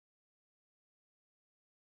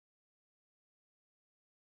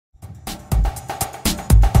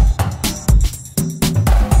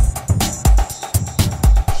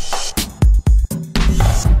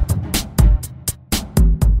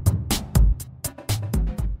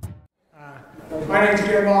My name is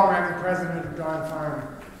Jim Ball, and I'm the president of Dawn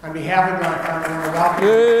Farm. On behalf of Dawn Farm, I want to welcome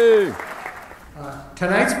you.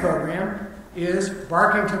 Tonight's program is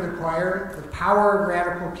Barking to the Choir, The Power of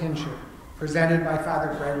Radical Kinship, presented by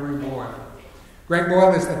Father Gregory Boyle. Greg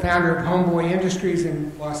Boyle is the founder of Homeboy Industries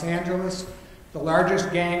in Los Angeles, the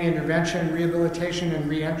largest gang intervention, rehabilitation, and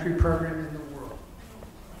reentry program in the world.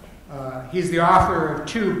 He's the author of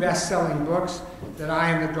 2 best-selling books that I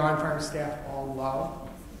and the Dawn Farm staff all love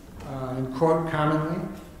and quote commonly.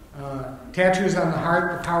 Tattoos on the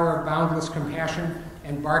Heart, The Power of Boundless Compassion,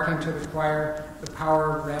 and Barking to the Choir, The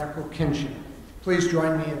Power of Radical Kinship. Please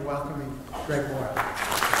join me in welcoming Greg Boyle.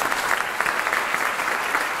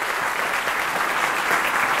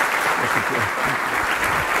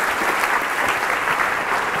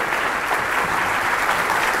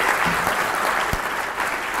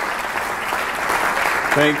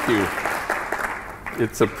 Thank you.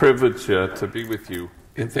 It's a privilege to be with you.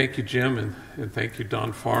 And thank you, Jim, and thank you,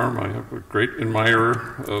 Dawn Farm. I am a great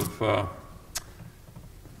admirer of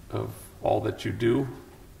all that you do.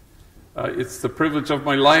 It's the privilege of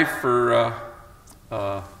my life for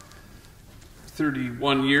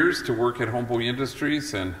 31 years to work at Homeboy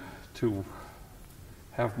Industries and to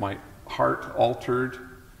have my heart altered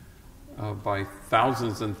by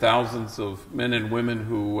thousands and thousands of men and women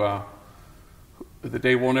who the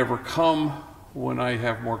day won't ever come when I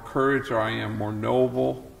have more courage, or I am more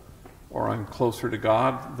noble, or I'm closer to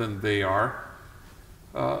God than they are.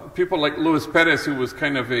 People like Luis Perez, who was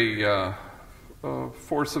kind of a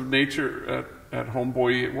force of nature at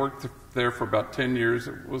Homeboy, worked there for about 10 years,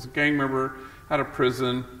 was a gang member, out of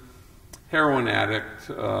prison, heroin addict,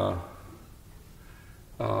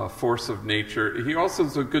 force of nature. He also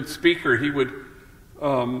was a good speaker. He would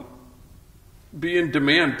be in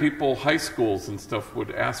demand. People, high schools and stuff, would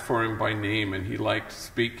ask for him by name, and he liked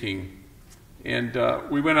speaking. And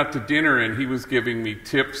we went out to dinner, and he was giving me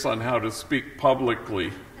tips on how to speak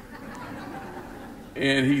publicly.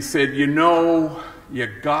 And he said, you know, you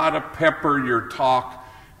gotta pepper your talk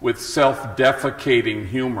with self-defecating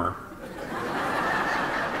humor.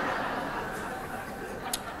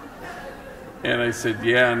 And I said,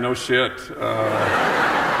 yeah, no shit.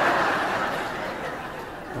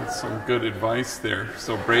 That's some good advice there,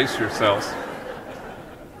 so brace yourselves.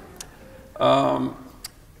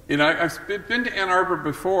 You know, I've been to Ann Arbor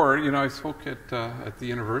before. You know, I spoke at the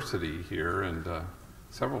university here, and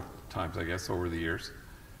several times, I guess, over the years.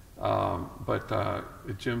 But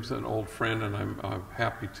Jim's an old friend, and I'm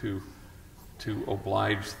happy to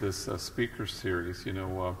oblige this speaker series. You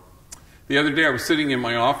know, the other day I was sitting in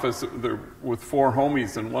my office there with 4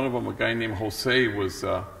 homies, and one of them, a guy named Jose, was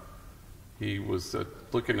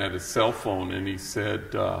looking at his cell phone, and he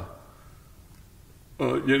said,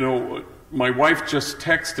 you know, my wife just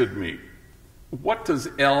texted me. What does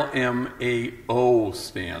LMAO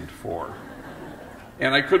stand for?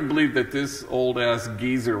 And I couldn't believe that this old-ass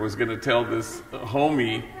geezer was going to tell this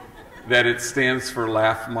homie that it stands for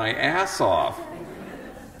laugh my ass off.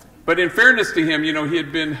 But in fairness to him, you know, he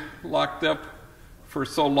had been locked up for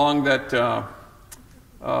so long that,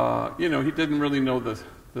 you know, he didn't really know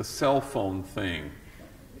the cell phone thing.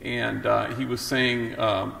 And he was saying,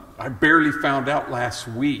 I barely found out last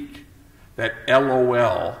week that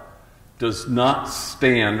LOL does not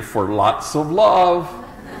stand for lots of love.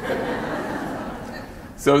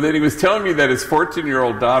 So then he was telling me that his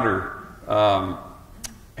 14-year-old daughter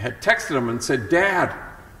had texted him and said, Dad,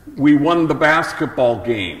 we won the basketball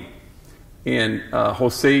game. And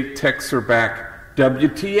Jose texts her back,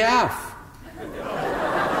 WTF?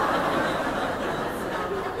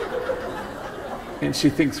 And she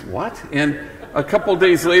thinks, what? And a couple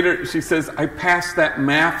days later, she says, I passed that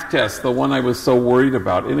math test, the one I was so worried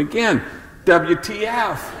about. And again,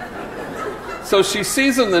 WTF? So she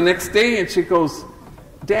sees him the next day, and she goes,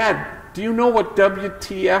 Dad, do you know what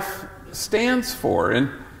WTF stands for?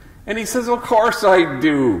 And he says, of course I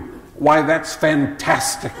do. Why, that's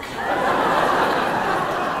fantastic.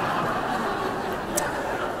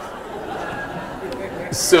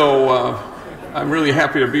 So I'm really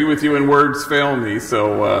happy to be with you, and words fail me,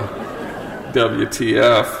 so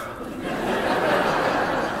WTF.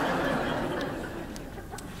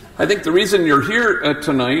 I think the reason you're here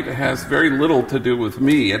tonight has very little to do with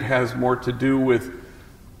me. It has more to do with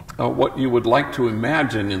what you would like to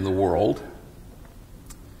imagine in the world.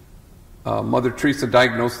 Mother Teresa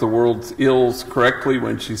diagnosed the world's ills correctly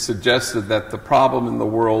when she suggested that the problem in the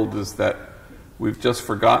world is that we've just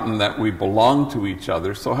forgotten that we belong to each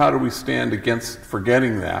other. So how do we stand against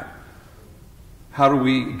forgetting that? How do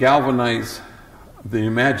we galvanize the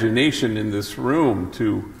imagination in this room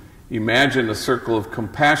to imagine a circle of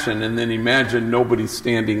compassion and then imagine nobody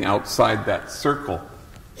standing outside that circle.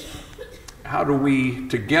 How do we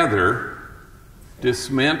together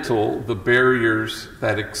dismantle the barriers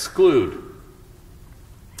that exclude?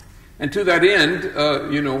 And to that end,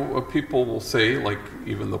 people will say, like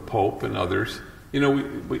even the Pope and others, in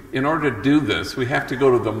order to do this, we have to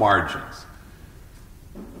go to the margins.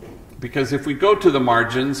 Because if we go to the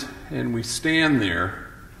margins and we stand there,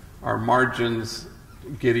 our margins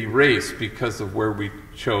get erased because of where we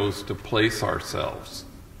chose to place ourselves.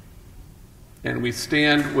 And we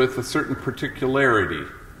stand with a certain particularity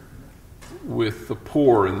with the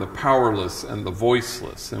poor and the powerless and the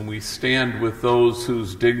voiceless. And we stand with those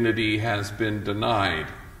whose dignity has been denied.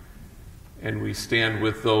 And we stand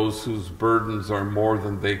with those whose burdens are more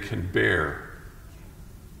than they can bear.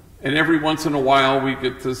 And every once in a while we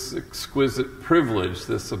get this exquisite privilege,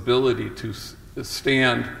 this ability to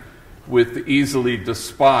stand with the easily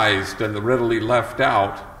despised and the readily left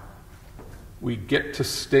out. We get to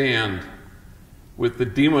stand with the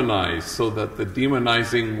demonized so that the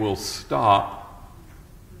demonizing will stop.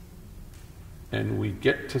 And we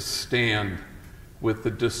get to stand with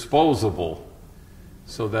the disposable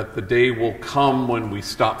so that the day will come when we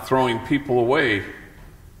stop throwing people away.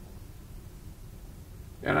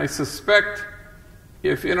 And I suspect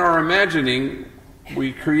if in our imagining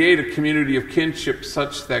we create a community of kinship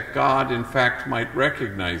such that God in fact might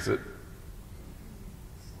recognize it,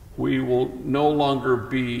 we will no longer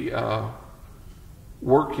be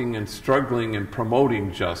working and struggling and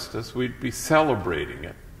promoting justice. We'd be celebrating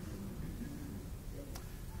it.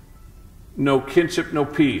 No kinship, no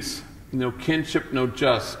peace. No kinship, no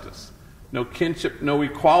justice. No kinship, no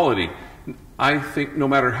equality. I think no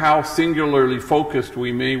matter how singularly focused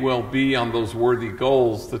we may well be on those worthy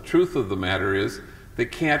goals, the truth of the matter is they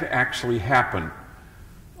can't actually happen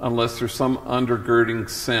unless there's some undergirding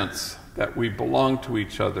sense that we belong to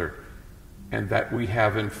each other and that we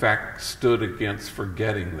have in fact stood against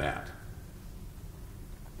forgetting that.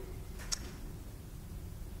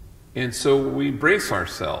 And so we brace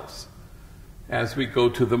ourselves as we go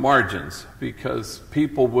to the margins, because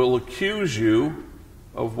people will accuse you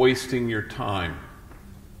of wasting your time.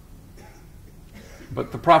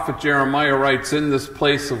 But the prophet Jeremiah writes, "In this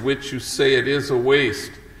place of which you say it is a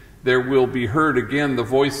waste, there will be heard again the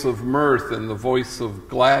voice of mirth and the voice of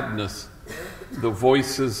gladness, the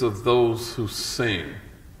voices of those who sing."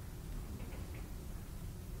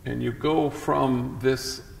 And you go from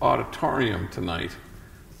this auditorium tonight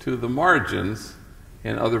to the margins,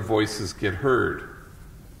 and other voices get heard.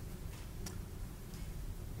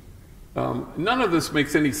 None of this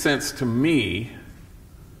makes any sense to me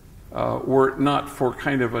were it not for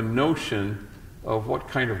kind of a notion of what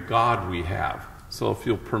kind of God we have. So if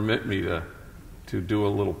you'll permit me to do a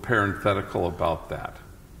little parenthetical about that.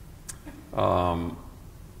 I'm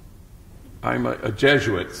a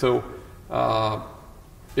Jesuit, so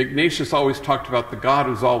Ignatius always talked about the God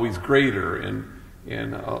who's always greater, and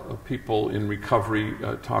people in recovery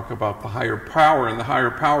talk about the higher power, and the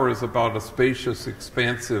higher power is about a spacious,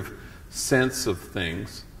 expansive sense of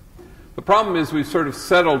things. The problem is we've sort of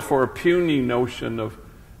settled for a puny notion of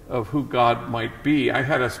who God might be. I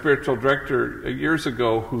had a spiritual director years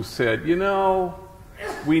ago who said,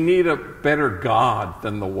 we need a better God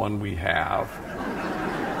than the one we have.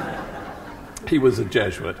 He was a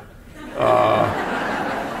Jesuit.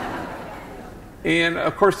 And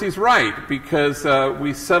of course he's right, because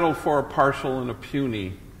we settled for a partial and a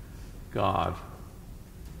puny God.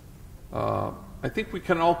 I think we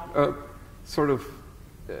can all sort of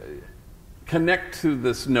connect to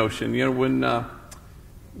this notion.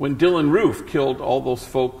 When Dylan Roof killed all those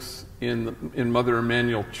folks in Mother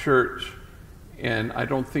Emanuel Church, and I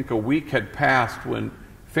don't think a week had passed when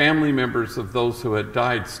family members of those who had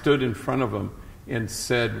died stood in front of him and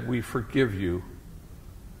said, "We forgive you."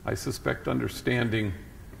 I suspect understanding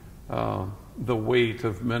the weight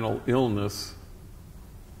of mental illness.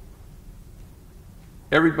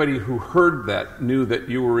 Everybody who heard that knew that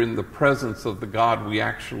you were in the presence of the God we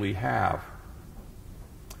actually have.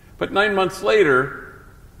 But 9 months later,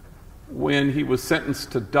 when he was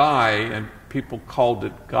sentenced to die and people called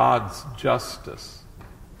it God's justice,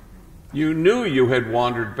 you knew you had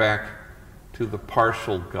wandered back to the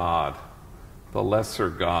partial God, the lesser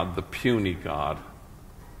God, the puny God.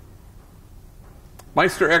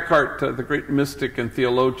 Meister Eckhart, the great mystic and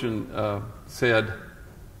theologian, said,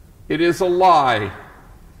 "It is a lie,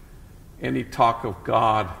 any talk of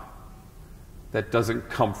God that doesn't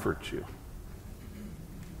comfort you."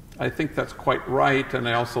 I think that's quite right, and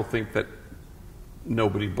I also think that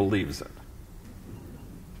nobody believes it,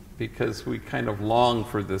 because we kind of long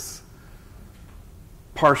for this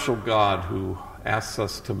partial God who asks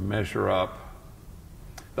us to measure up.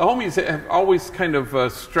 The homies have always kind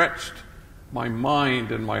of stretched my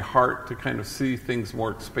mind and my heart to kind of see things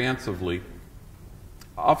more expansively.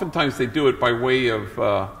 Oftentimes they do it by way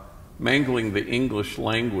of mangling the English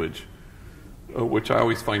language, which I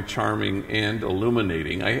always find charming and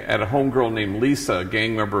illuminating. I had a homegirl named Lisa, a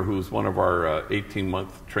gang member who's one of our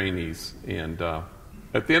 18-month trainees, and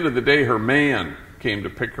at the end of the day, her man came to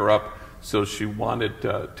pick her up, so she wanted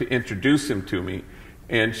to introduce him to me,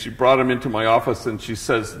 and she brought him into my office, and she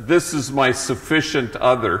says, "This is my sufficient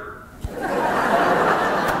other."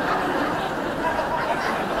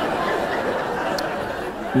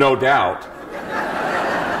 No doubt.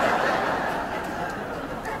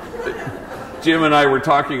 Jim and I were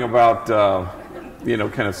talking about,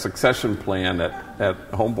 kind of succession plan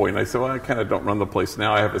at Homeboy, and I said, well, I kind of don't run the place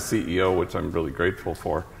now. I have a CEO, which I'm really grateful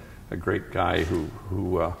for, a great guy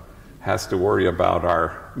who has to worry about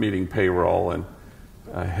our meeting payroll and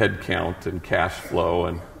head count and cash flow,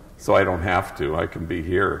 and so I don't have to. I can be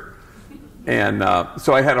here. And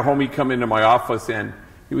so I had a homie come into my office, and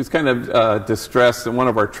he was kind of distressed, and one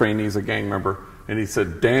of our trainees, a gang member, and he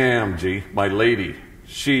said, "Damn, G, my lady,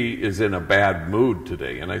 she is in a bad mood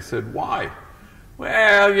today." And I said, "Why?"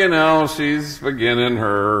 "Well, she's beginning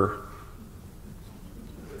her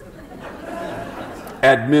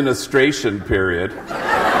administration period."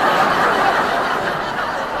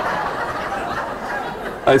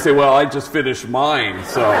 I say, "Well, I just finished mine,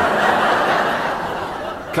 so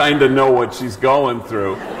kind of know what she's going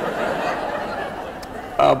through."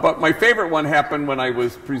 But my favorite one happened when I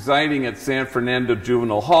was presiding at San Fernando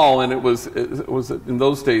Juvenile Hall, and it was in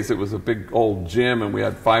those days it was a big old gym, and we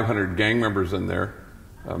had 500 gang members in there,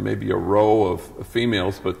 maybe a row of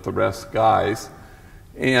females, but the rest guys.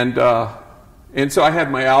 And so I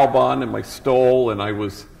had my Alban and my stole, and I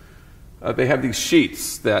was. They have these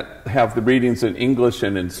sheets that have the readings in English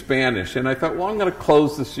and in Spanish, and I thought, well, I'm going to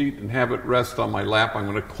close the sheet and have it rest on my lap. I'm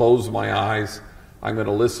going to close my eyes. I'm going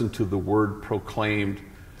to listen to the word proclaimed.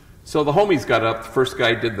 So the homies got up. The first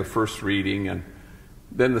guy did the first reading, and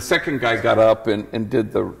then the second guy got up and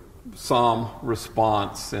did the psalm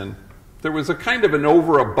response. And there was a kind of an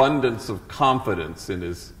overabundance of confidence in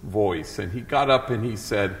his voice. And he got up and he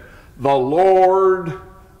said, "The Lord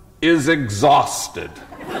is exhausted."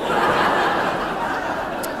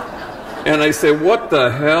 And I said, "What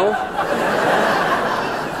the hell?"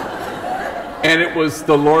 And it was,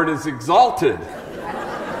 "The Lord is exalted."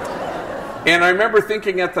 And I remember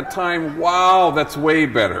thinking at the time, wow, that's way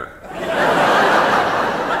better.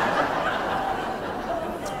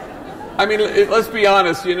 I mean, let's be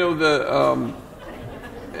honest, the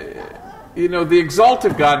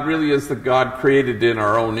exalted God really is the God created in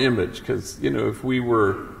our own image, because, if we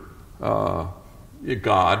were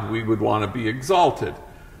God, we would want to be exalted.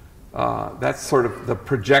 That's sort of the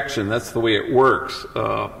projection. That's the way it works.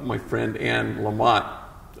 My friend Anne Lamott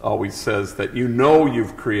always says that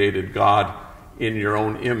you've created God in your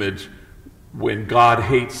own image when God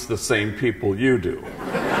hates the same people you do.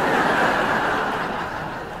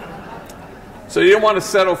 So you don't want to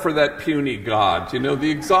settle for that puny God. The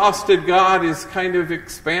exhausted God is kind of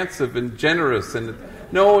expansive and generous, and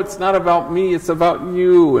no, it's not about me, it's about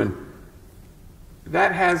you, and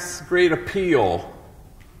that has great appeal.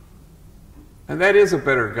 And that is a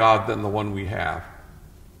better God than the one we have.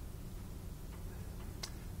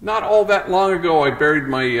 Not all that long ago, I buried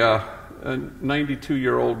my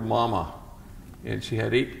 92-year-old mama, and she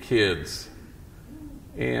had 8 kids,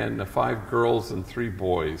 and 5 girls and 3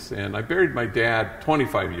 boys. And I buried my dad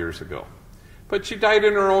 25 years ago. But she died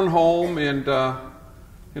in her own home and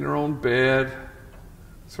in her own bed,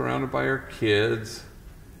 surrounded by her kids.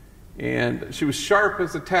 And she was sharp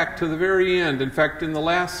as a tack to the very end. In fact, in the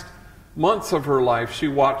last months of her life, she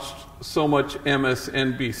watched so much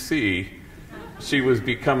MSNBC, she was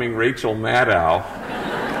becoming Rachel Maddow.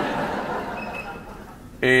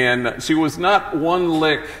 And she was not one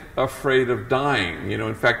lick afraid of dying.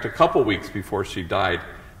 In fact, a couple weeks before she died,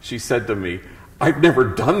 she said to me, "I've never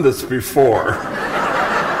done this before."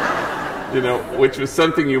 Which was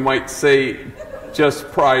something you might say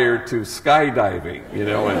just prior to skydiving,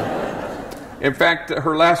 And in fact,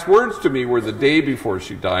 her last words to me were the day before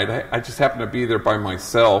she died. I just happened to be there by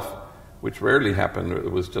myself, which rarely happened.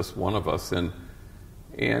 It was just one of us. And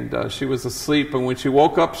she was asleep. And when she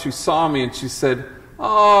woke up, she saw me and she said,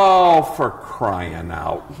 "Oh, for crying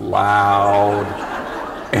out loud."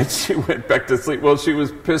 And she went back to sleep. Well, she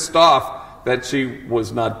was pissed off that she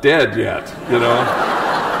was not dead yet,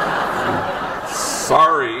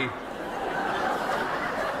 Sorry.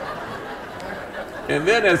 And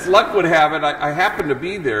then, as luck would have it, I happened to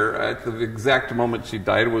be there at the exact moment she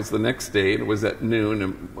died. It was the next day, and it was at noon,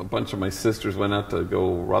 and a bunch of my sisters went out to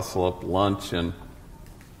go rustle up lunch, and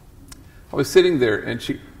I was sitting there, and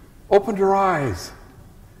she opened her eyes,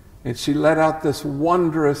 and she let out this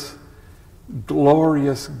wondrous,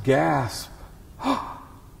 glorious gasp.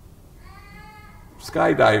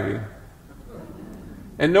 Skydiving.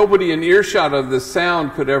 And nobody in earshot of this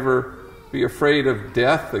sound could ever be afraid of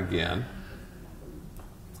death again.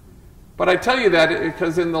 But I tell you that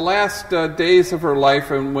because in the last days of her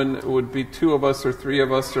life, and when it would be 2 of us or 3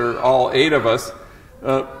 of us or all 8 of us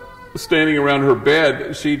standing around her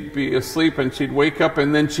bed, she'd be asleep and she'd wake up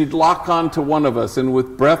and then she'd lock on to one of us, and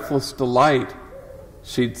with breathless delight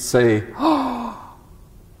she'd say, "Oh,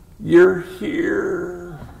 you're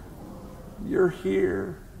here. You're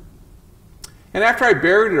here." And after I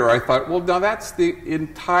buried her, I thought, well, now that's the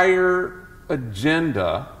entire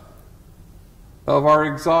agenda of our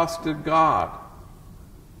exhausted God.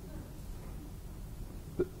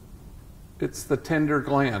 It's the tender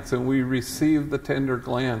glance, and we receive the tender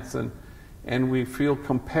glance, and we feel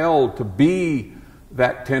compelled to be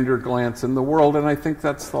that tender glance in the world, and I think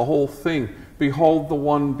that's the whole thing. Behold the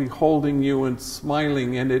one beholding you and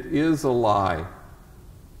smiling, and it is a lie.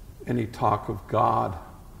 Any talk of God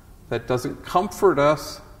that doesn't comfort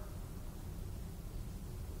us.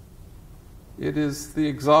 It is the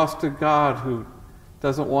exhausted God who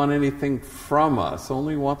doesn't want anything from us,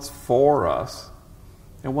 only wants for us.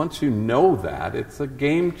 And once you know that, it's a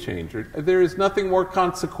game changer. There is nothing more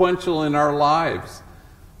consequential in our lives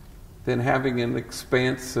than having an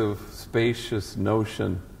expansive, spacious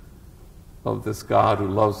notion of this God who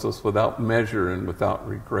loves us without measure and without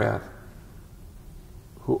regret,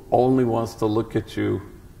 who only wants to look at you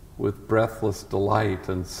with breathless delight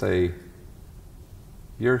and say,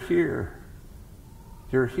 "You're here.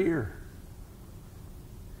 You're here."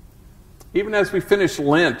 Even as we finish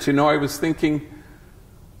Lent, I was thinking,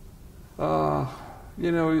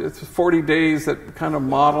 it's 40 days that kind of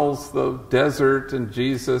models the desert and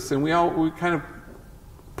Jesus, and we kind of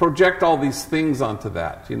project all these things onto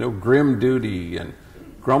that, grim duty and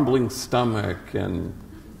grumbling stomach and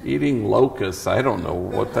eating locusts, I don't know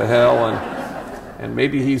what the hell, and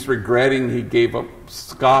maybe he's regretting he gave up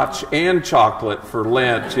scotch and chocolate for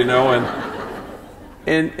Lent,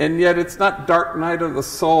 and yet it's not dark night of the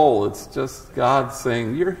soul, it's just God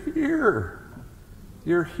saying, "You're here.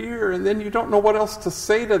 You're here." And then you don't know what else to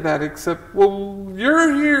say to that except, "Well,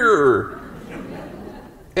 you're here."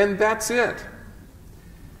 And that's it.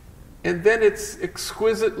 And then it's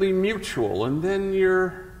exquisitely mutual, and then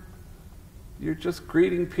you're just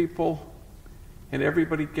greeting people, and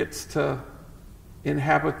everybody gets to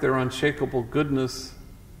inhabit their unshakable goodness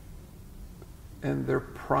and their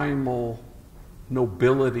primal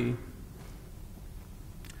nobility.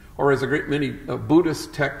 Or as a great many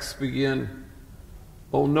Buddhist texts begin,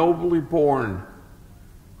 "O nobly born,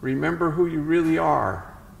 remember who you really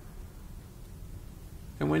are."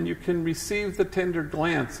 And when you can receive the tender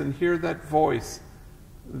glance and hear that voice,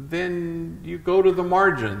 then you go to the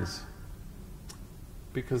margins,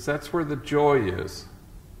 because that's where the joy is.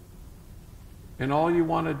 And all you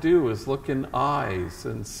want to do is look in eyes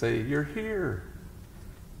and say, "You're here.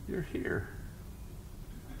 You're here."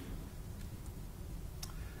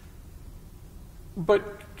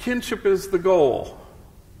 But kinship is the goal.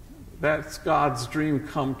 That's God's dream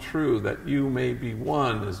come true, that you may be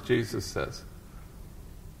one, as Jesus says.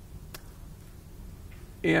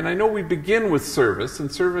 And I know we begin with service,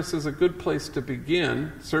 and service is a good place to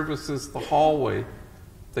begin. Service is the hallway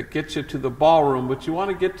that gets you to the ballroom, but you want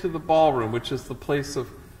to get to the ballroom, which is the place of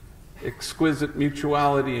exquisite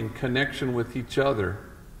mutuality and connection with each other,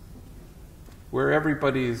 where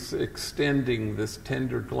everybody's extending this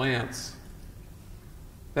tender glance.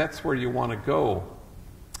 That's where you want to go.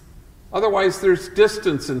 Otherwise, there's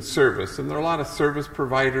distance in service, and there are a lot of service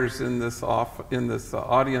providers in this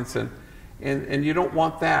audience, and you don't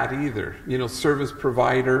want that either. Service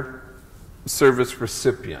provider, service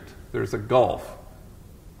recipient. There's a gulf.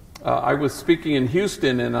 I was speaking in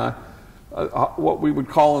Houston, and what we would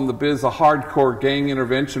call in the biz a hardcore gang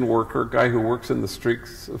intervention worker, a guy who works in the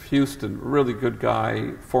streets of Houston, really good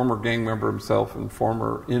guy, former gang member himself and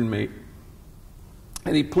former inmate.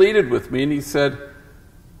 And he pleaded with me, and he said,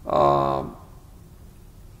 "How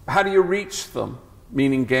do you reach them?"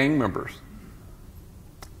 Meaning gang members.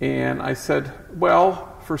 And I said,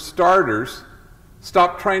 "Well, for starters,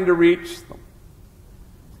 stop trying to reach them.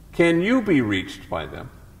 Can you be reached by them?"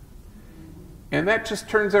 And that just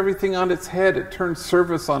turns everything on its head. It turns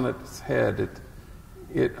service on its head.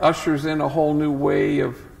 It ushers in a whole new way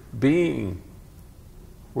of being,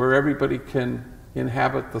 where everybody can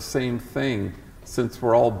inhabit the same thing, since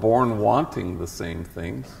we're all born wanting the same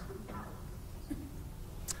things.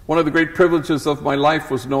 One of the great privileges of my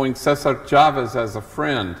life was knowing Cesar Chavez as a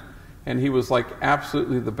friend, and he was like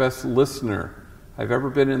absolutely the best listener I've ever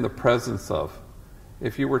been in the presence of.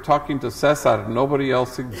 If you were talking to Cesar, nobody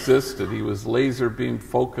else existed. He was laser beam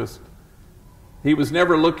focused. He was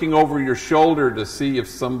never looking over your shoulder to see if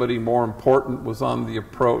somebody more important was on the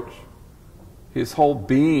approach. His whole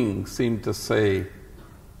being seemed to say,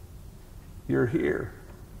 "You're here."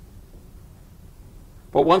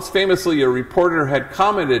 But once famously, a reporter had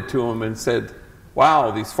commented to him and said, "Wow,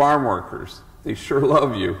 these farm workers, they sure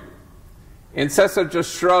love you." And Cesar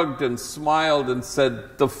just shrugged and smiled and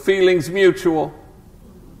said, "The feeling's mutual,"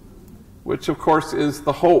 which of course is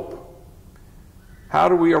the hope. How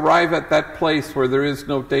do we arrive at that place where there is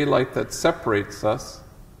no daylight that separates us,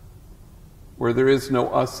 where there is no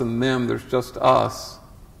us and them, there's just us?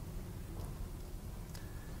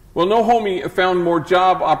 Well, no homie found more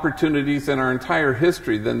job opportunities in our entire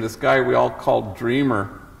history than this guy we all called Dreamer.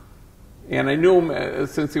 And I knew him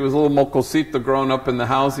since he was a little mocosito growing up in the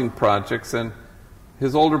housing projects, and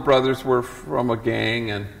his older brothers were from a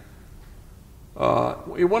gang, and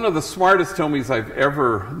one of the smartest homies I've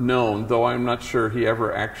ever known, though I'm not sure he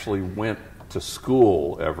ever actually went to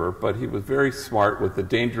school ever, but he was very smart with a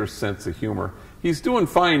dangerous sense of humor. He's doing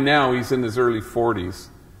fine now. He's in his early 40s,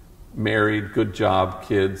 married, good job,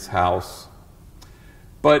 kids, house.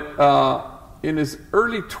 But in his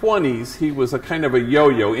early 20s, he was a kind of a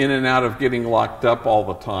yo-yo, in and out of getting locked up all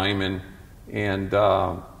the time, and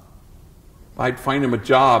I'd find him a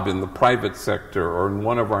job in the private sector or in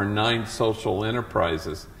one of our 9 social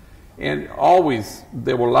enterprises. And always,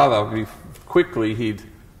 de volada, quickly,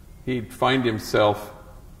 he'd find himself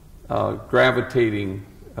gravitating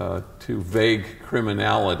to vague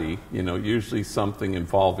criminality, usually something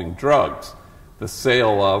involving drugs, the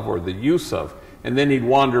sale of or the use of. And then he'd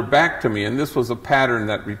wander back to me, and this was a pattern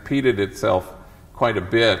that repeated itself quite a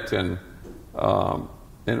bit, and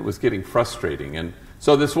it was getting frustrating. And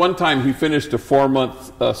so this one time he finished a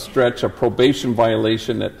 4-month stretch, a probation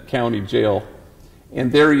violation at county jail,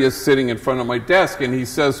 and there he is sitting in front of my desk, and he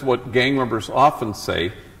says what gang members often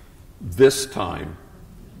say, "This time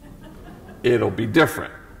it'll be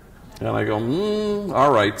different." And I go,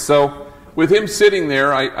 all right. So with him sitting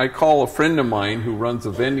there, I call a friend of mine who runs a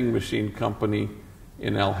vending machine company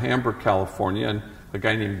in Alhambra, California, and a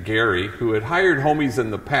guy named Gary, who had hired homies in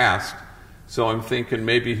the past. So I'm thinking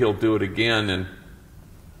maybe he'll do it again. And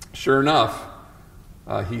sure enough,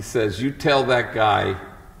 he says, "You tell that guy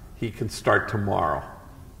he can start tomorrow."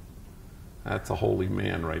 That's a holy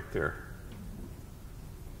man right there.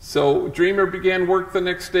 So Dreamer began work the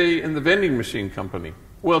next day in the vending machine company.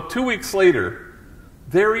 Well, 2 weeks later,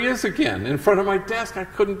 there he is again in front of my desk. I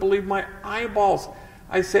couldn't believe my eyeballs.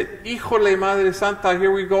 I said, "Híjole, Madre Santa,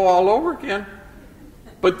 here we go all over again."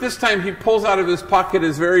 But this time he pulls out of his pocket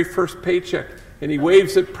his very first paycheck, and he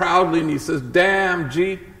waves it proudly, and he says, "Damn,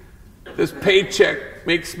 G, this paycheck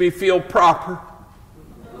makes me feel proper.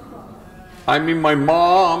 I mean, my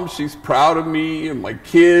mom, she's proud of me, and my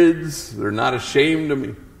kids, they're not ashamed of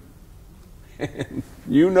me. And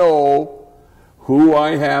you know who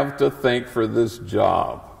I have to thank for this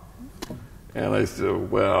job." And I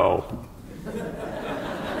said, "Well,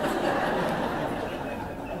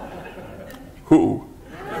 who?"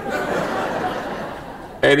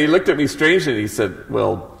 And he looked at me strangely and he said,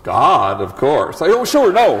 "Well, God, of course." I go, "Oh,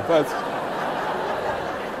 sure, no,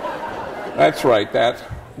 that's right, that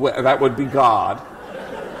would be God."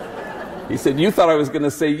 He said, "You thought I was going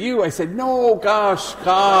to say you." I said, "No, gosh,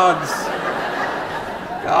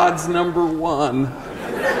 God's number one."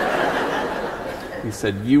 He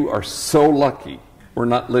said, "You are so lucky we're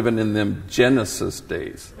not living in them Genesis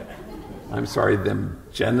days." I'm sorry, them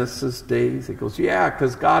Genesis days? He goes, "Yeah,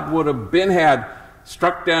 because God would have had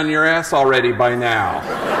struck down your ass already by now."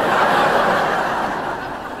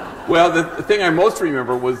 Well, the thing I most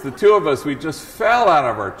remember was the two of us, we just fell out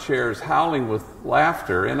of our chairs howling with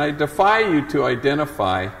laughter. And I defy you to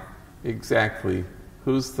identify exactly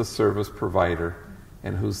who's the service provider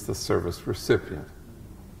and who's the service recipient.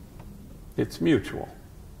 It's mutual.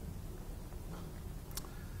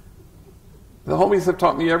 The homies have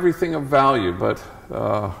taught me everything of value, but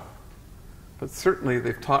certainly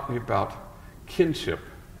they've taught me about kinship.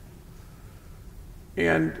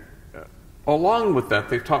 And along with that,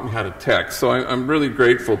 they've taught me how to text. So I'm really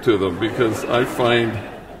grateful to them, because I find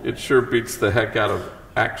it sure beats the heck out of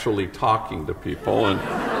actually talking to people. And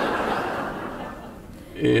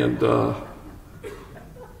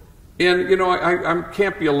you know, I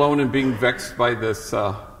can't be alone in being vexed by this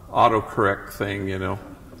autocorrect thing, you know.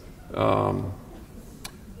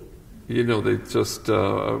 they just,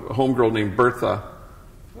 a homegirl named Bertha,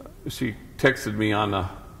 she texted me on a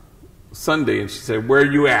Sunday and she said, "Where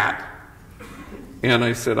are you at?" And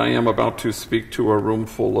I said, "I am about to speak to a room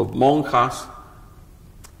full of monjas."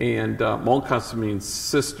 And monjas means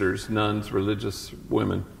sisters, nuns, religious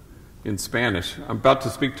women in Spanish. I'm about to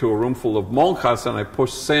speak to a room full of monjas, and I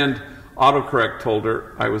pushed send. Autocorrect told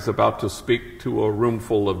her I was about to speak to a room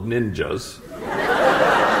full of ninjas,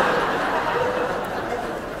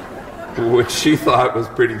 which she thought was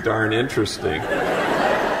pretty darn interesting.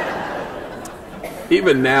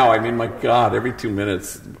 Even now, I mean, my God, every 2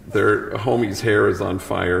 minutes, their homie's hair is on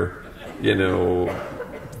fire.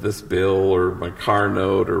 This bill or my car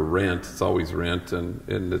note or rent. It's always rent,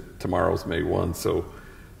 and tomorrow's May 1, so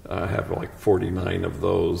I have like 49 of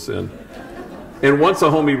those. And once a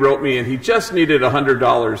homie wrote me, and he just needed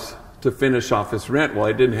 $100 to finish off his rent. Well,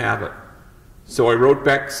 I didn't have it. So I wrote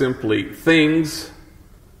back simply, "Things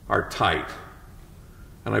are tight."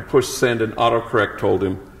 And I pushed send, and autocorrect told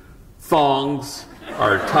him, "Thongs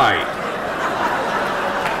are tight."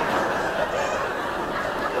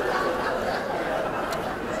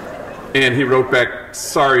 And he wrote back,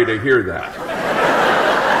 "Sorry to hear that."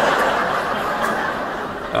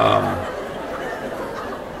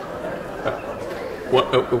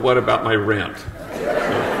 What about my rent?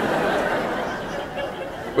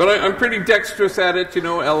 But I'm pretty dexterous at it,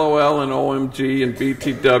 LOL and OMG and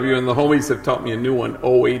BTW, and the homies have taught me a new one,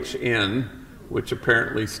 OHN, which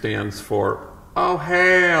apparently stands for, "Oh,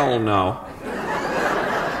 hell no."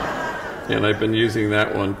 And I've been using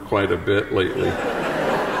that one quite a bit lately.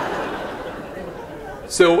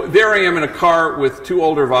 So there I am in a car with two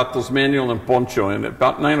older vatos, Manuel and Poncho, and at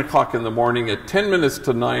about 9 o'clock in the morning, at 10 minutes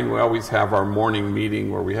to 9, we always have our morning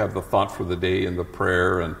meeting where we have the thought for the day and the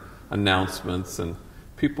prayer and announcements, and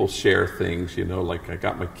people share things, like I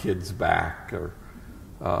got my kids back, or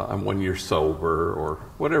I'm 1 year sober, or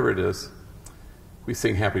whatever it is. We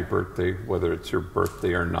sing happy birthday, whether it's your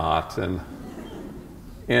birthday or not, and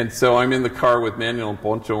so I'm in the car with Manuel and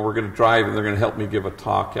Poncho, and we're going to drive, and they're going to help me give a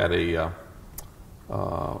talk at a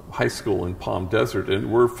high school in Palm Desert.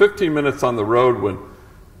 And we're 15 minutes on the road when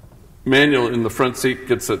Manuel in the front seat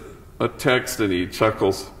gets a text, and he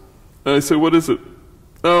chuckles. And I say, "What is it?"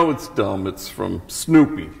 "Oh, it's dumb. It's from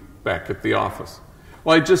Snoopy back at the office."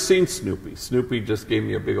 Well, I just seen Snoopy. Snoopy just gave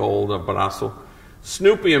me a big old abrazo.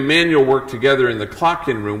 Snoopy and Manuel work together in the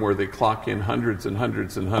clock-in room where they clock in hundreds and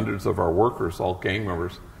hundreds and hundreds of our workers, all gang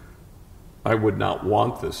members. I would not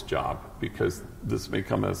want this job because this may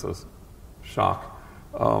come as a shock.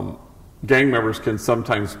 Gang members can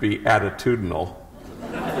sometimes be attitudinal.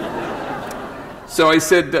 So I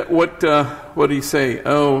said, what did he say?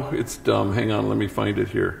 "Oh, it's dumb. Hang on, let me find it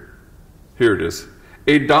here. Here it is.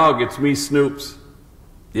 Hey, dog, it's me, Snoops.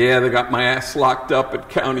 Yeah, they got my ass locked up at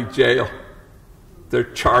county jail. They're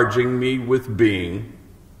charging me with being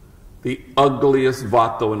the ugliest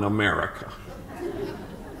vato in America.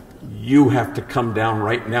 You have to come down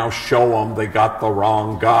right now, show them they got the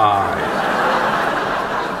wrong guy."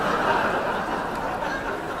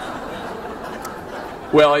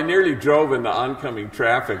 Well, I nearly drove into oncoming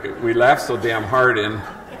traffic. We laughed so damn hard, and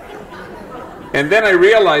then I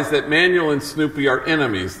realized that Manuel and Snoopy are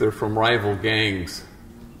enemies. They're from rival gangs.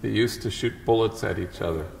 They used to shoot bullets at each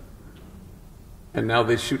other. And now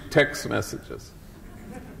they shoot text messages.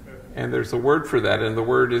 And there's a word for that, and the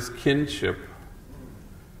word is kinship.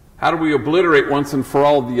 How do we obliterate once and for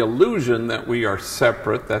all the illusion that we are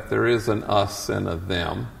separate, that there is an us and a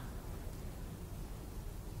them?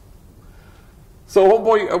 So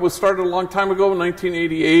Homeboy was started a long time ago, in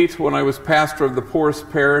 1988, when I was pastor of the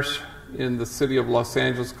poorest parish in the city of Los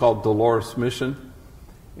Angeles called Dolores Mission.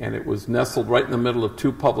 And it was nestled right in the middle of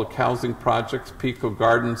two public housing projects, Pico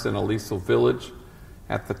Gardens and Aliso Village.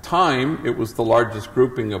 At the time, it was the largest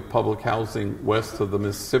grouping of public housing west of the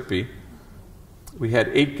Mississippi. We had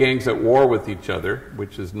 8 gangs at war with each other,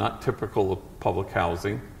 which is not typical of public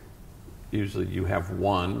housing. Usually you have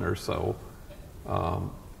 1 or so.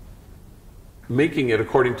 Making it,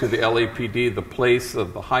 according to the LAPD, the place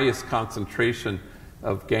of the highest concentration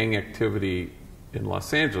of gang activity in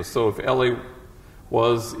Los Angeles. So if LA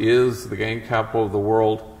is the gang capital of the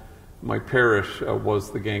world, my parish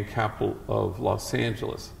was the gang capital of Los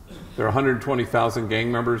Angeles. There are 120,000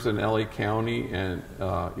 gang members in LA County and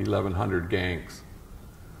 1,100 gangs.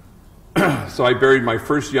 So I buried my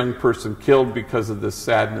first young person killed because of this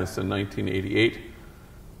sadness in 1988.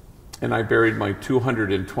 And I buried my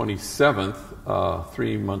 227th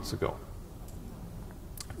 3 months ago.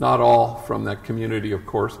 Not all from that community, of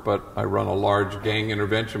course, but I run a large gang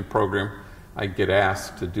intervention program. I get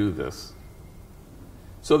asked to do this.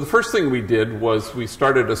 So the first thing we did was we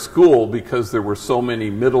started a school because there were so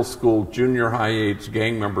many middle school, junior high age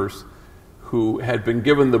gang members who had been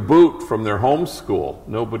given the boot from their home school.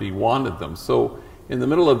 Nobody wanted them. So in the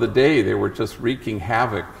middle of the day, they were just wreaking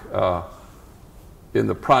havoc in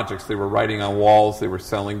the projects. They were writing on walls, they were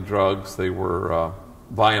selling drugs, they were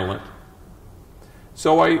violent.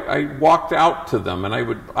 So I walked out to them and I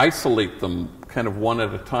would isolate them kind of one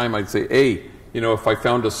at a time. I'd say, hey, if I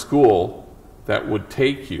found a school that would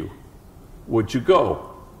take you, would you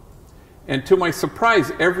go? And to my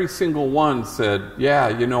surprise, every single one said, yeah,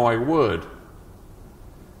 I would.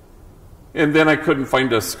 And then I couldn't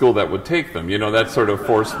find a school that would take them. That sort of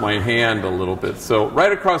forced my hand a little bit. So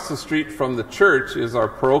right across the street from the church is our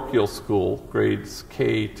parochial school, grades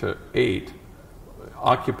K to 8,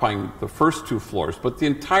 occupying the first 2 floors. But the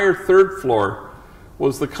entire 3rd floor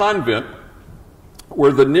was the convent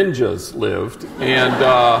where the ninjas lived. And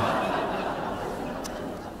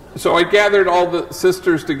so I gathered all the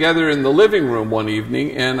sisters together in the living room one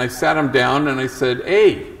evening, and I sat them down and I said,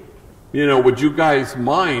 hey, would you guys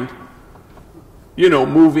mind,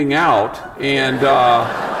 moving out and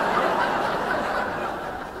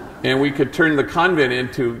we could turn the convent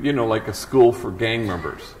into, like a school for gang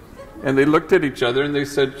members. And they looked at each other and they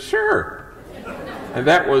said, sure. And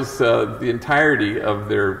that was the entirety of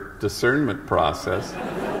their discernment process.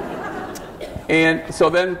 And so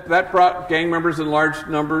then that brought gang members in large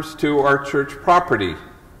numbers to our church property,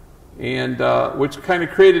 and which kind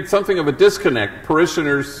of created something of a disconnect.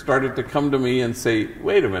 Parishioners started to come to me and say,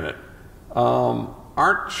 wait a minute,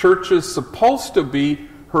 aren't churches supposed to be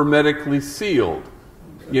hermetically sealed?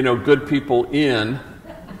 Good people in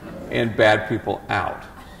and bad people out.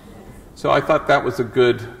 So I thought that was a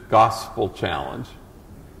good gospel challenge.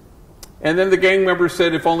 And then the gang members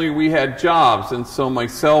said if only we had jobs. And so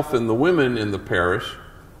myself and the women in the parish,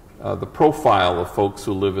 the profile of folks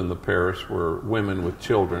who live in the parish were women with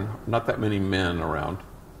children, not that many men around.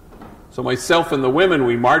 So myself and the women,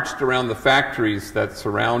 we marched around the factories that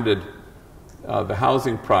surrounded the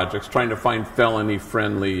housing projects, trying to find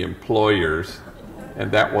felony-friendly employers,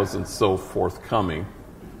 and that wasn't so forthcoming.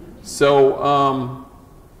 So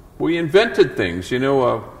we invented things,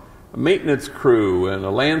 a maintenance crew and a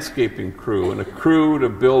landscaping crew and a crew to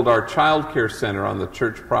build our child care center on the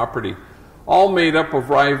church property, all made up of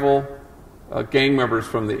rival gang members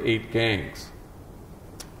from the 8 gangs.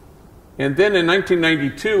 And then in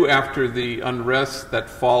 1992, after the unrest that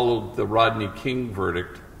followed the Rodney King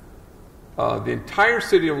verdict, the entire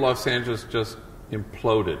city of Los Angeles just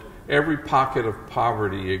imploded. Every pocket of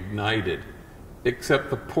poverty ignited, except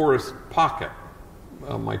the poorest pocket,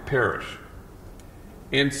 my parish.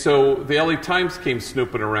 And so the LA Times came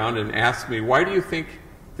snooping around and asked me, why do you think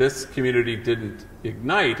this community didn't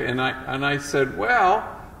ignite? And I said, well,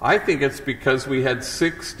 I think it's because we had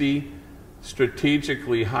 60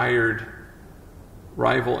 strategically hired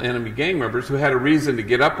rival enemy gang members who had a reason to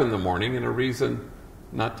get up in the morning and a reason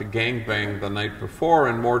not to gangbang the night before,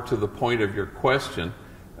 and more to the point of your question,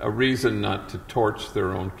 a reason not to torch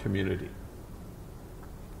their own community.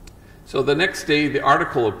 So the next day, the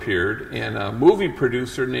article appeared, and a movie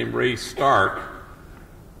producer named Ray Stark,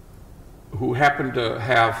 who happened to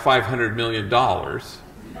have $500 million,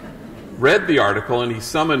 read the article, and he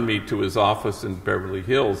summoned me to his office in Beverly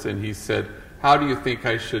Hills, and he said, how do you think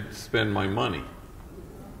I should spend my money?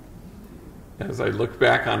 As I look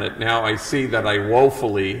back on it now, I see that I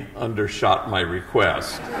woefully undershot my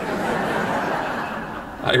request.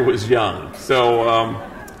 I was young. So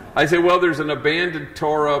I said, well, there's an abandoned,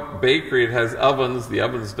 tore-up bakery. It has ovens. The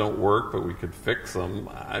ovens don't work, but we could fix them.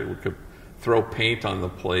 We could throw paint on the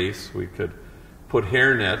place. We could put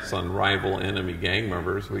hairnets on rival enemy gang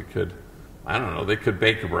members. We could, they could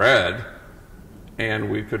bake bread,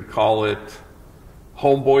 and we could call it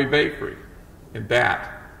Homeboy Bakery. And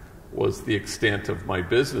that was the extent of my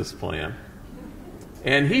business plan.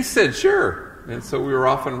 And he said, sure. And so we were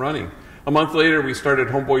off and running. A month later, we started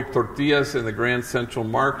Homeboy Tortillas in the Grand Central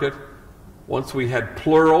Market. Once we had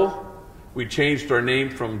plural, we changed our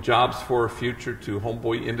name from Jobs for a Future to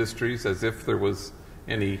Homeboy Industries, as if there was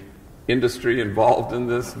any industry involved in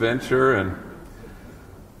this venture. And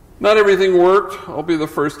not everything worked. I'll be the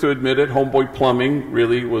first to admit it. Homeboy Plumbing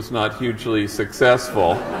really was not hugely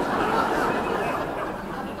successful.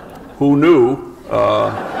 Who knew?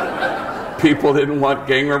 People didn't want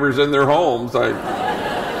gang members in their homes. I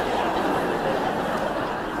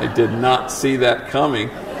did not see that coming.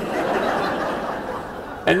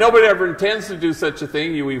 And nobody ever intends to do such a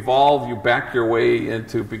thing. You evolve, you back your way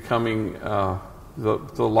into becoming the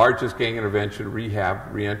largest gang intervention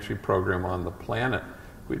rehab reentry program on the planet.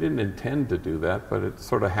 We didn't intend to do that, but it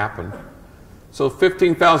sort of happened. So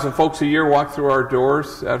 15,000 folks a year walk through our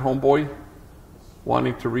doors at Homeboy,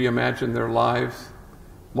 wanting to reimagine their lives.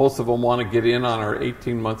 Most of them want to get in on our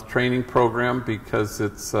 18-month training program because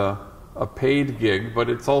it's a paid gig, but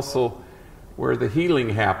it's also where the healing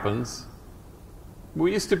happens.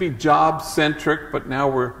 We used to be job-centric, but now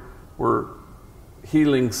we're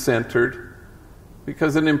healing-centered,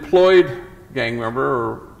 because an employed gang member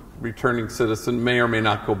or returning citizen may or may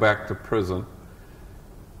not go back to prison,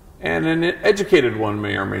 and an educated one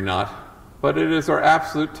may or may not, but it is our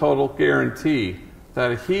absolute total guarantee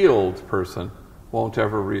that a healed person won't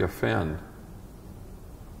ever reoffend.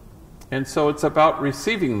 And so it's about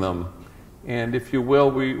receiving them, and if you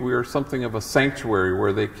will, we are something of a sanctuary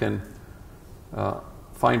where they can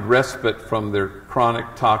find respite from their chronic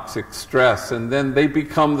toxic stress, and then they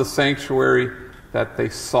become the sanctuary that they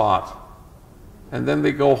sought. And then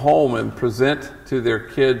they go home and present to their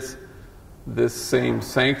kids this same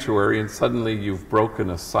sanctuary, and suddenly you've broken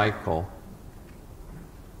a cycle.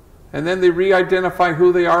 And then they re-identify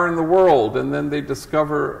who they are in the world, and then they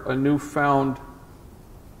discover a newfound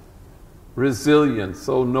resilience.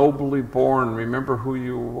 So nobly born, remember who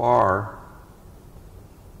you are.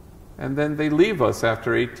 And then they leave us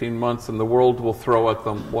after 18 months, and the world will throw at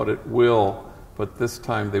them what it will, but this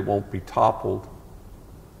time they won't be toppled.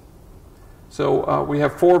 So we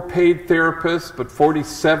have 4 paid therapists, but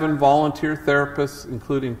 47 volunteer therapists,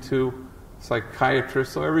 including 2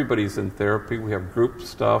 psychiatrists. So everybody's in therapy. We have group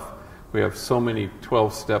stuff. We have so many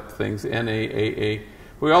 12-step things, NAAA.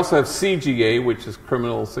 We also have CGA, which is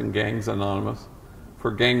Criminals and Gangs Anonymous,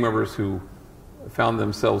 for gang members who found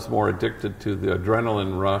themselves more addicted to the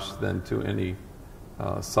adrenaline rush than to any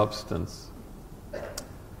substance.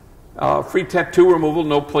 Free tattoo removal.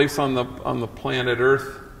 No place on the planet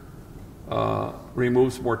Earth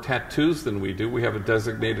removes more tattoos than we do. We have a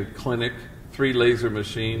designated clinic, 3 laser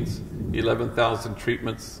machines, 11,000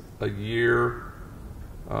 treatments a year.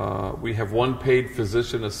 We have 1 paid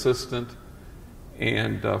physician assistant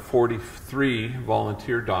and 43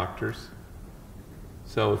 volunteer doctors.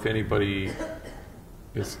 So if anybody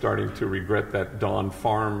is starting to regret that Dawn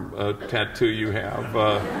Farm tattoo you have,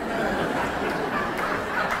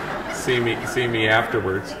 see me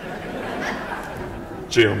afterwards.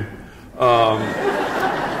 Jim.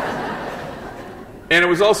 And it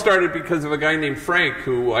was all started because of a guy named Frank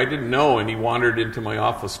who I didn't know, and he wandered into my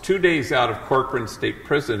office 2 days out of Corcoran State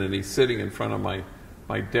Prison, and he's sitting in front of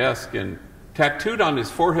my desk, and tattooed on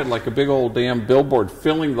his forehead like a big old damn billboard,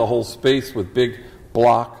 filling the whole space with big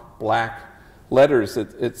block black letters.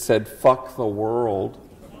 It said, "Fuck the world."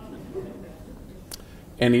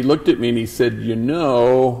 And he looked at me and he said, "You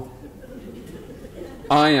know,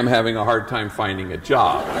 I am having a hard time finding a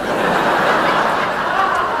job."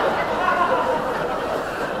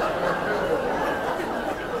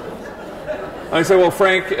 I said, "Well,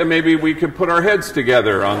 Frank, maybe we could put our heads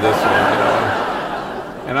together on this one.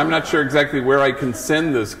 And I'm not sure exactly where I can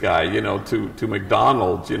send this guy, to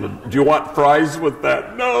McDonald's. Do you want fries with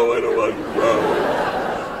that? No, I don't want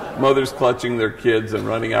fries." Mothers clutching their kids and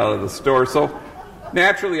running out of the store. So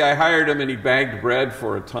naturally, I hired him, and he bagged bread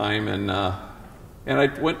for a time. And I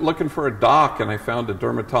went looking for a doc, and I found a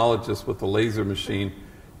dermatologist with a laser machine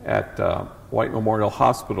at White Memorial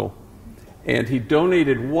Hospital. And he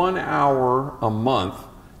donated 1 hour a month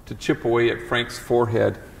to chip away at Frank's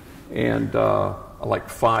forehead and like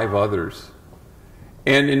 5 others.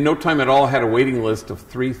 And in no time at all, I had a waiting list of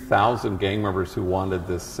 3,000 gang members who wanted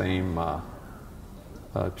this same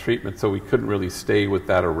treatment, so we couldn't really stay with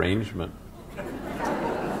that arrangement.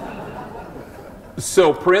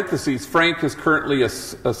 So, parentheses, Frank is currently a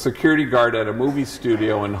security guard at a movie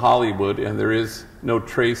studio in Hollywood, and there is no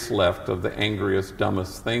trace left of the angriest,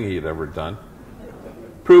 dumbest thing he had ever done,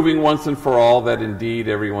 proving once and for all that indeed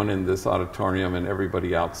everyone in this auditorium and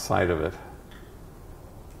everybody outside of it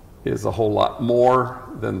is a whole lot more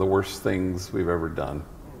than the worst things we've ever done.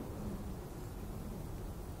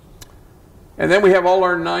 And then we have all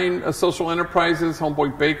our 9 social enterprises: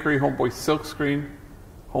 Homeboy Bakery, Homeboy Silkscreen,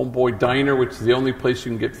 Homeboy Diner, which is the only place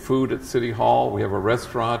you can get food at City Hall. We have a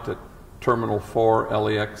restaurant at Terminal 4,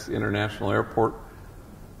 LAX International Airport.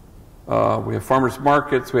 We have farmers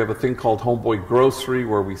markets. We have a thing called Homeboy Grocery,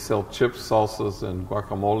 where we sell chips, salsas, and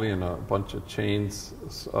guacamole, and a bunch of chains,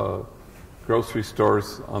 grocery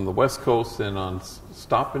stores on the West Coast and on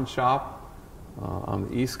Stop and Shop on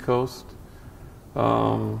the East Coast.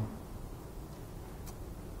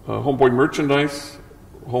 Homeboy Merchandise,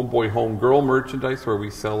 Homeboy Homegirl Merchandise, where we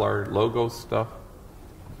sell our logo stuff.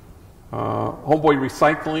 Homeboy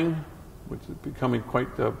Recycling, which is becoming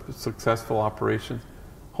quite a successful operation.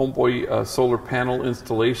 Homeboy Solar Panel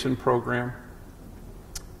Installation Program.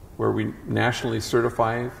 where we nationally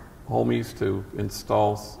certify homies to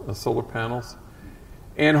install solar panels.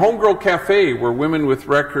 And Homegirl Cafe, where women with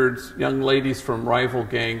records, young ladies from rival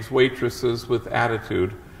gangs, waitresses with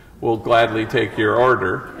attitude will gladly take your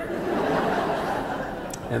order.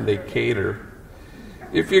 And they cater.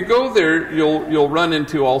 If you go there, you'll run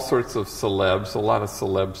into all sorts of celebs, a lot of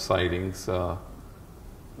celeb sightings.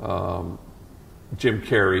 Jim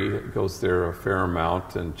Carrey goes there a fair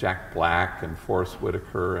amount, and Jack Black and Forrest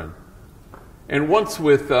Whitaker. And once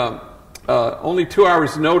with only 2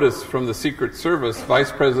 hours' notice from the Secret Service,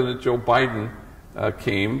 Vice President Joe Biden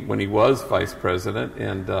came when he was Vice President,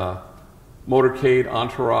 and motorcade,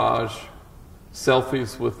 entourage,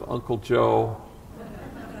 selfies with Uncle Joe.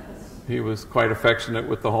 He was quite affectionate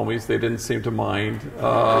with the homies. They didn't seem to mind.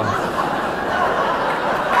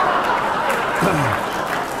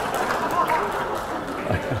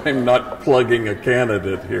 I'm not plugging a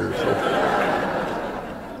candidate here. So.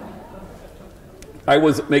 I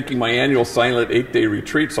was making my annual silent 8-day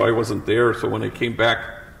retreat, so I wasn't there. So when I came back,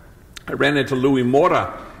 I ran into Louis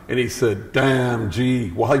Mora, and he said, "Damn, gee,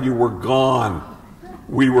 while you were gone,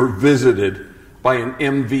 we were visited by an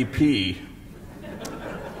MVP."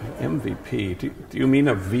 MVP? Do you mean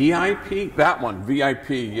a VIP? That one, VIP,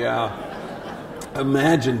 yeah.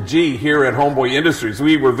 Imagine, gee, here at Homeboy Industries,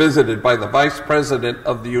 we were visited by the Vice President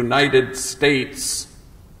of the United States,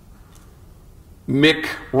 Mitt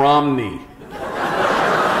Romney.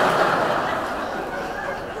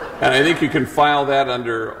 And I think you can file that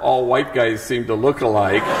under all white guys seem to look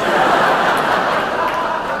alike.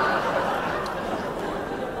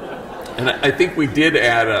 And I think we did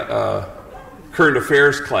add a current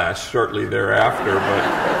affairs class shortly thereafter,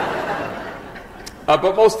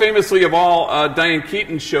 but most famously of all, Diane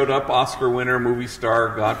Keaton showed up, Oscar winner, movie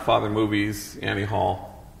star, Godfather movies, Annie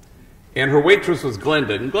Hall. And her waitress was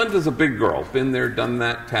Glenda. And Glenda's a big girl, been there, done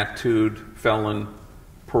that, tattooed, felon,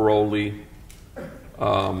 parolee.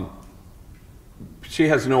 She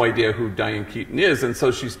has no idea who Diane Keaton is, and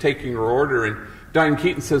so she's taking her order, and Diane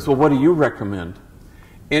Keaton says, "Well, what do you recommend?"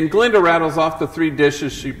 And Glenda rattles off the 3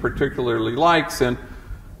 dishes she particularly likes, and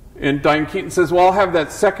Diane Keaton says, "Well, I'll have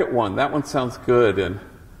that second one. That one sounds good." And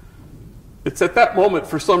it's at that moment,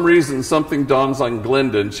 for some reason, something dawns on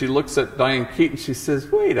Glenda, and she looks at Diane Keaton. She says,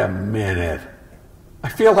 "Wait a minute. I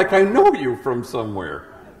feel like I know you from somewhere.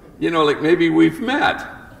 You know, like maybe we've met."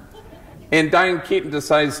 And Diane Keaton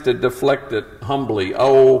decides to deflect it humbly.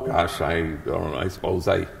 "Oh, gosh, I don't know. I suppose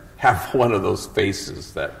I have one of those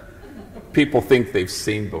faces that people think they've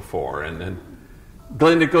seen before." And then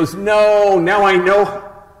Glenda goes, "No, now I know.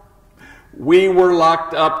 We were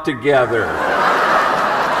locked up together."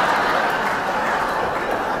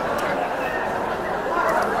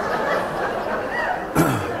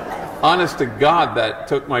 Honest to God, that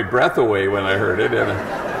took my breath away when I heard it. And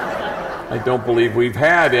I don't believe we've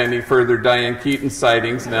had any further Diane Keaton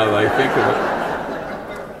sightings now that I think of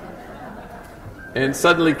it. And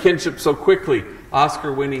suddenly kinship so quickly.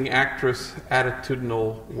 Oscar-winning actress,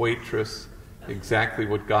 attitudinal waitress, exactly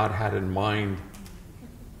what God had in mind,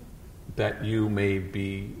 that you may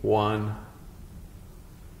be one.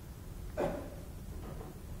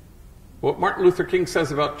 What Martin Luther King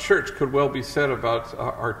says about church could well be said about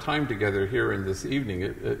our time together here in this evening.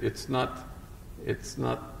 It's not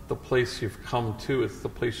the place you've come to, it's the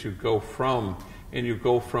place you go from. And you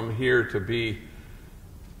go from here to be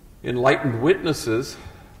enlightened witnesses,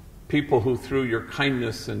 people who through your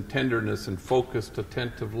kindness and tenderness and focused,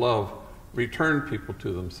 attentive love return people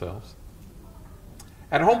to themselves.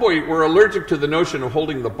 At Homeboy, we're allergic to the notion of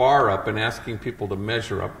holding the bar up and asking people to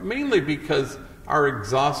measure up, mainly because our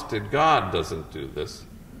exhausted God doesn't do this.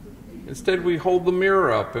 Instead, we hold the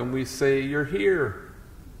mirror up and we say, "You're here."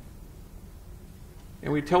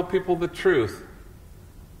 And we tell people the truth.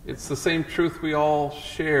 It's the same truth we all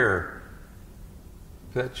share,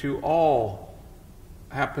 that you all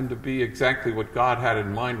happen to be exactly what God had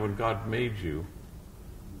in mind when God made you.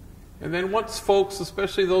 And then once folks,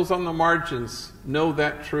 especially those on the margins, know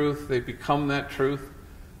that truth, they become that truth,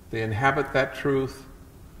 they inhabit that truth,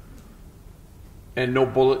 and no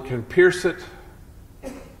bullet can pierce it,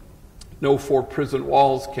 no 4 prison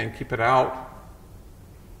walls can keep it out,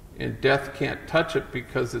 and death can't touch it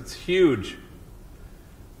because it's huge.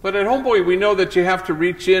 But at Homeboy, we know that you have to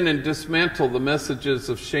reach in and dismantle the messages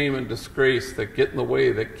of shame and disgrace that get in the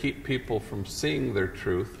way, that keep people from seeing their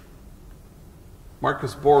truth.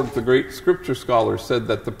 Marcus Borg, the great scripture scholar, said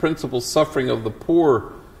that the principal suffering of the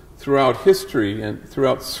poor throughout history and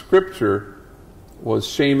throughout scripture was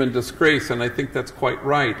shame and disgrace, and I think that's quite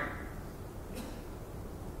right.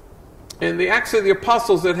 In the Acts of the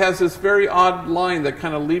Apostles, it has this very odd line that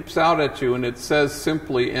kind of leaps out at you, and it says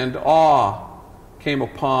simply, "And awe came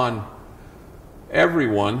upon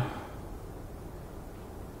everyone."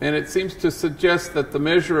 And it seems to suggest that the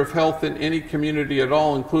measure of health in any community at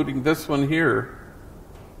all, including this one here,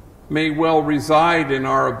 may well reside in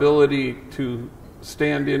our ability to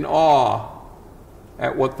stand in awe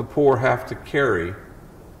at what the poor have to carry,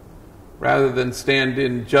 rather than stand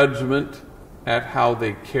in judgment at how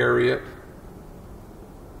they carry it.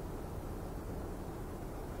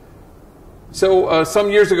 So some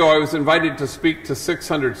years ago, I was invited to speak to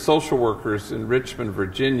 600 social workers in Richmond,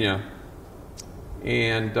 Virginia,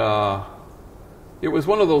 and it was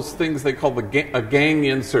one of those things they call a gang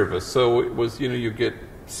in service. So it was, you get,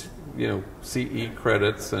 CE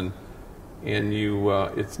credits, and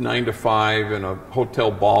it's 9 to 5 in a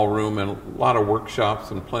hotel ballroom, and a lot of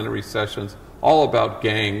workshops and plenary sessions, all about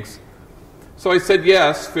gangs. So I said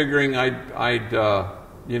yes, figuring I'd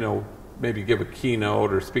maybe give a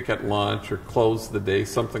keynote or speak at lunch or close the day,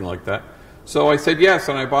 something like that. So I said yes,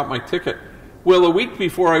 and I bought my ticket. Well, a week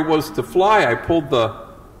before I was to fly, I pulled the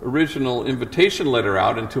original invitation letter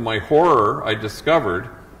out, and to my horror, I discovered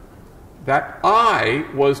that I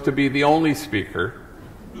was to be the only speaker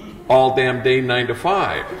all damn day, 9 to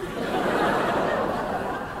 5.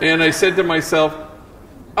 And I said to myself,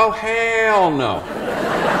 oh, hell no.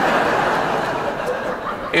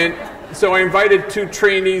 And so I invited 2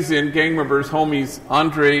 trainees in, gang members, homies,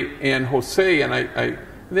 Andre and Jose, and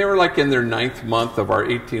they were like in their 9th month of our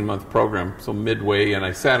 18-month program, so midway, and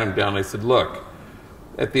I sat them down. I said, look,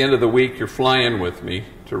 at the end of the week, you're flying with me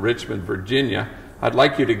to Richmond, Virginia. I'd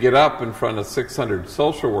like you to get up in front of 600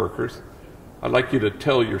 social workers. I'd like you to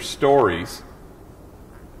tell your stories.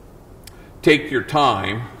 Take your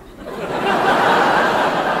time.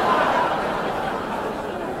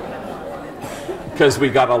 Because we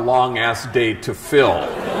got a long-ass day to fill.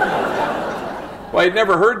 Well, I'd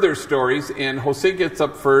never heard their stories, and Jose gets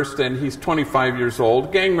up first, and he's 25 years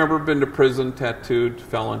old, gang member, been to prison, tattooed,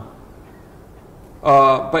 felon.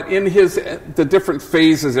 But in the different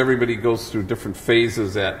phases, everybody goes through different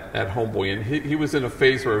phases at Homeboy, and he was in a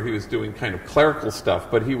phase where he was doing kind of clerical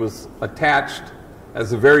stuff, but he was attached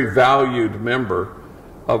as a very valued member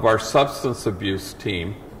of our substance abuse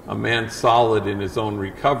team, a man solid in his own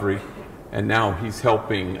recovery, and now he's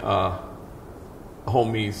helping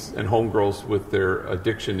homies and homegirls with their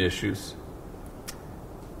addiction issues.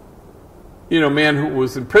 A man who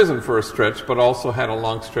was in prison for a stretch, but also had a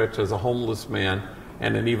long stretch as a homeless man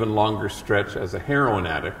and an even longer stretch as a heroin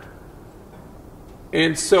addict.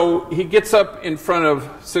 And so he gets up in front of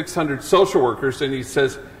 600 social workers and he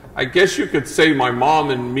says, I guess you could say my mom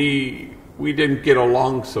and me, we didn't get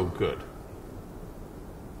along so good.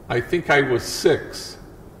 I think I was 6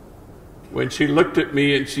 when she looked at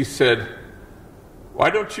me and she said, why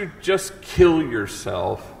don't you just kill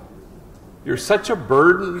yourself? You're such a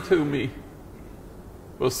burden to me.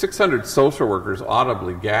 Well, 600 social workers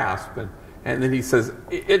audibly gasped, and then he says,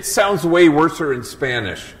 it sounds way worser in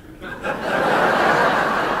Spanish.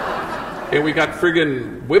 And we got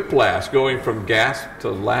friggin' whiplash going from gasp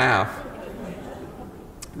to laugh.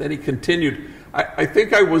 Then he continued, I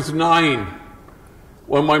think I was 9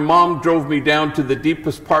 when my mom drove me down to the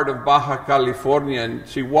deepest part of Baja California, and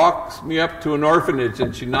she walks me up to an orphanage,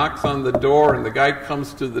 and she knocks on the door, and the guy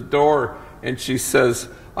comes to the door, and she says,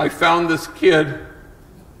 I found this kid.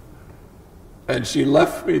 And she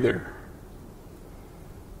left me there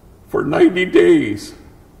for 90 days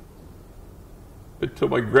until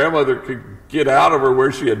my grandmother could get out of her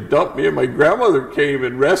where she had dumped me, and my grandmother came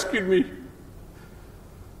and rescued me.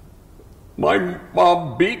 My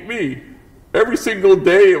mom beat me every single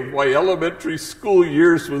day of my elementary school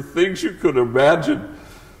years with things you could imagine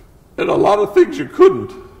and a lot of things you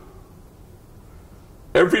couldn't.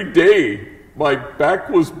 Every day, my back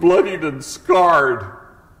was bloodied and scarred.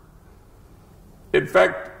 In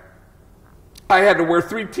fact, I had to wear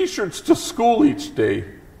 3 t-shirts to school each day.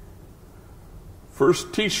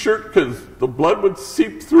 First t-shirt because the blood would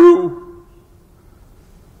seep through.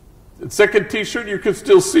 The second t-shirt, you could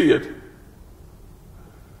still see it.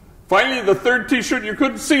 Finally, the third t-shirt, you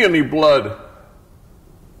couldn't see any blood.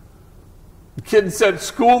 The kids at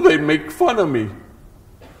school, they'd make fun of me.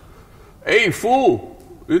 Hey, fool,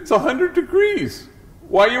 it's 100 degrees.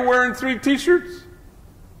 Why are you wearing 3 t-shirts?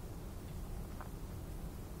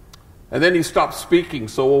 And then he stopped speaking,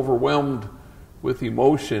 so overwhelmed with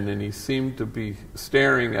emotion, and he seemed to be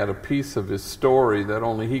staring at a piece of his story that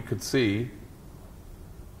only he could see.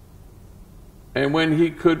 And when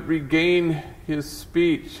he could regain his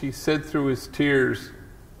speech, he said through his tears,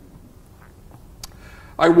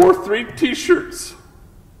 I wore 3 t-shirts.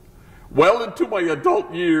 well into my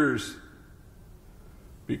adult years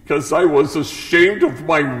because I was ashamed of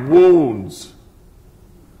my wounds.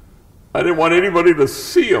 I didn't want anybody to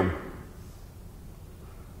see them.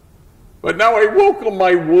 But now I welcome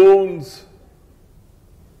my wounds.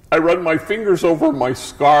 I run my fingers over my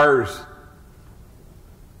scars.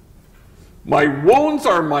 My wounds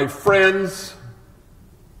are my friends.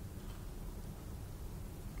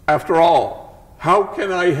 After all, how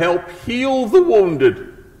can I help heal the wounded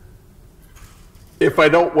if I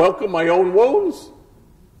don't welcome my own wounds?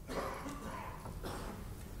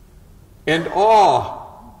 And awe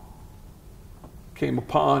came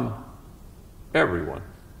upon everyone.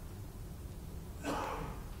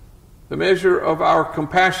 The measure of our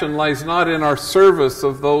compassion lies not in our service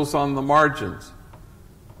of those on the margins,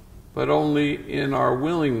 but only in our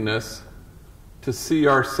willingness to see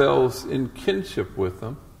ourselves in kinship with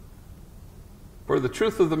them. For the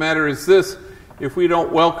truth of the matter is this: if we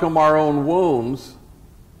don't welcome our own wounds,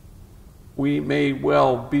 we may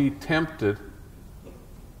well be tempted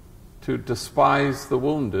to despise the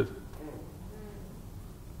wounded.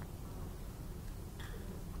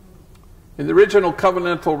 In the original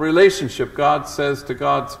covenantal relationship, God says to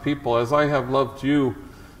God's people, as I have loved you,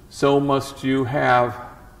 so must you have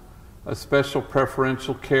a special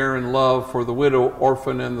preferential care and love for the widow,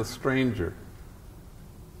 orphan, and the stranger.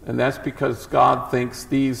 And that's because God thinks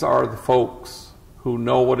these are the folks who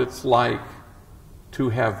know what it's like to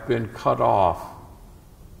have been cut off.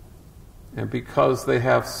 And because they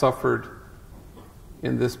have suffered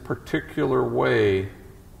in this particular way,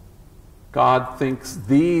 God thinks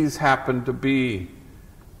these happen to be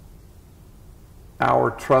our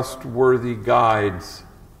trustworthy guides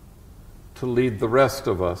to lead the rest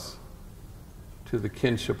of us to the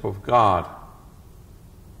kinship of God.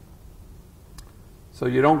 So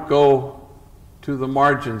you don't go to the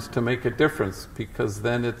margins to make a difference, because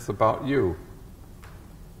then it's about you.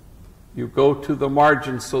 You go to the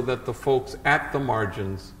margins so that the folks at the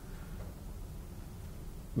margins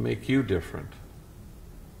make you different.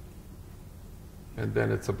 And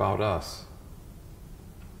then it's about us.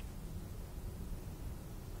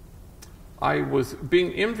 I was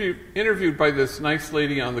being interviewed by this nice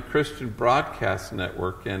lady on the Christian Broadcast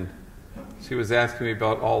Network, and she was asking me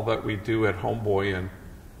about all that we do at Homeboy,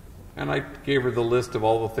 and I gave her the list of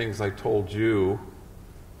all the things I told you,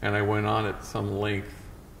 and I went on at some length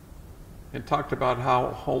and talked about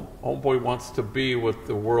how Homeboy wants to be what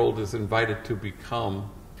the world is invited to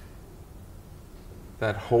become,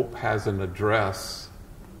 that hope has an address,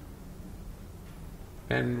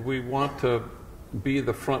 and we want to be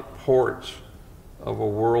the front porch of a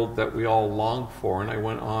world that we all long for. And I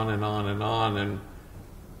went on and on and on, and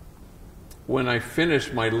when I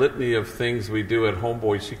finished my litany of things we do at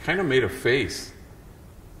Homeboy, she kind of made a face,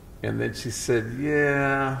 and then she said,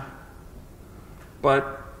 yeah,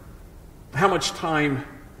 but how much time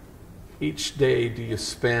each day do you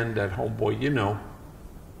spend at Homeboy, you know,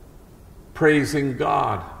 praising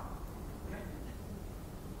God?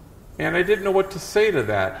 And I didn't know what to say to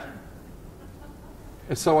that.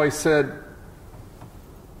 And so I said,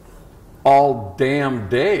 all damn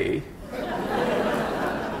day.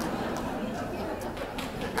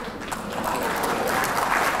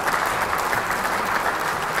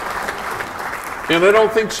 And I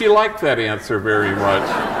don't think she liked that answer very much.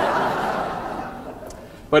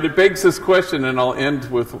 But it begs this question, and I'll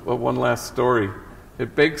end with one last story.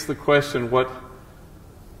 It begs the question, what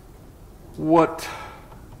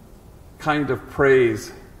kind of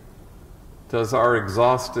praise does our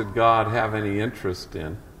exhausted God have any interest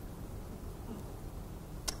in?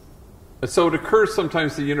 And so it occurs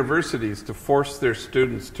sometimes to universities to force their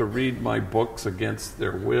students to read my books against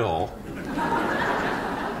their will.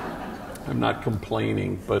 I'm not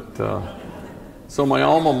complaining, but so my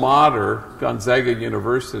alma mater, Gonzaga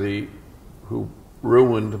University, who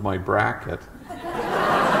ruined my bracket,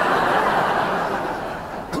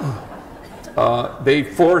 they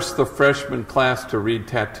forced the freshman class to read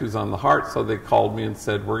Tattoos on the Heart, so they called me and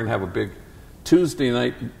said, we're going to have a big Tuesday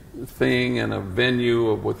night thing and a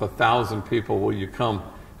venue with 1,000 people. Will you come?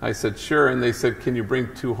 I said, sure. And they said, can you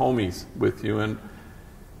bring 2 homies with you?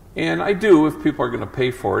 And I do, if people are going to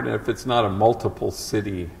pay for it, and if it's not a multiple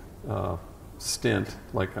city stint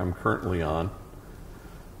like I'm currently on.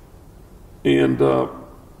 And I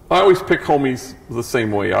always pick homies the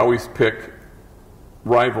same way. I always pick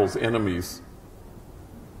rivals, enemies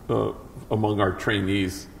among our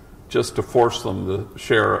trainees, just to force them to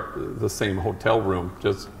share the same hotel room,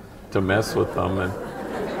 just to mess with them.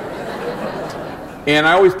 And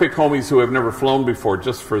I always pick homies who have never flown before,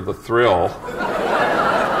 just for the thrill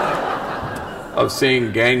of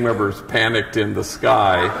seeing gang members panicked in the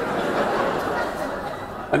sky.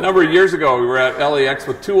 A number of years ago, we were at LAX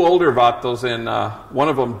with two older vatos, and one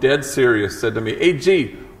of them, dead serious, said to me, "Hey,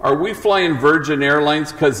 G, are we flying Virgin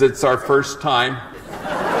Airlines because it's our first time?"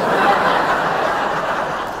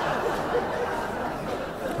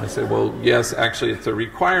 I said, "Well, yes, actually, it's a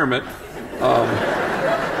requirement.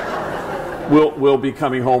 We'll be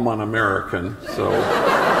coming home on American."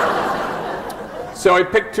 So I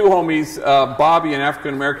picked two homies, Bobby, an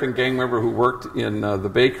African-American gang member who worked in the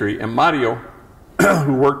bakery, and Mario,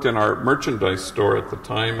 who worked in our merchandise store at the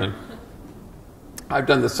time. And I've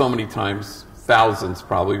done this so many times, thousands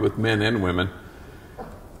probably, with men and women.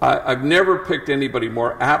 I've never picked anybody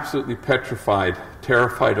more absolutely petrified,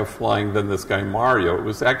 terrified of flying than this guy Mario. It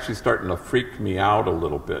was actually starting to freak me out a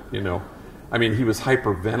little bit, you know. I mean, he was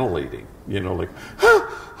hyperventilating, you know, like,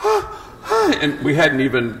 and we hadn't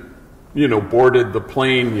even, you know, boarded the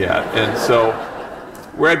plane yet. And so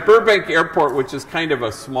we're at Burbank Airport, which is kind of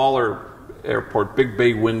a smaller airport, big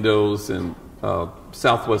bay windows, and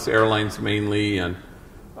Southwest Airlines mainly, and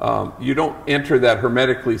you don't enter that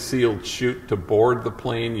hermetically sealed chute to board the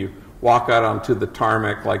plane. You walk out onto the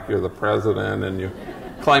tarmac like you're the president, and you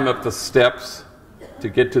climb up the steps to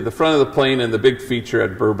get to the front of the plane, and the big feature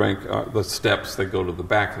at Burbank, the steps that go to the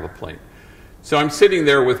back of the plane. So I'm sitting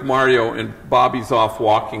there with Mario, and Bobby's off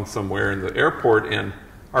walking somewhere in the airport, and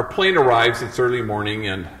our plane arrives. It's early morning,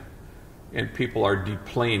 and people are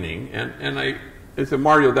deplaning, and I said,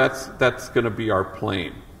 "Mario, that's going to be our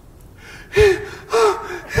plane."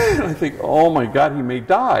 And I think, oh my God, he may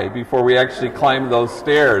die before we actually climb those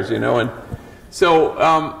stairs, you know. And so,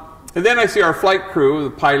 and then I see our flight crew,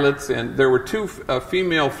 the pilots, and there were two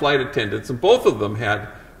female flight attendants, and both of them had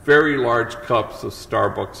very large cups of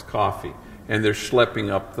Starbucks coffee, and they're schlepping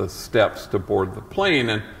up the steps to board the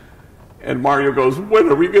plane. And Mario goes, "When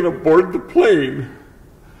are we going to board the plane?"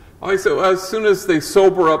 I said, "Well, as soon as they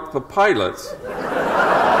sober up the pilots."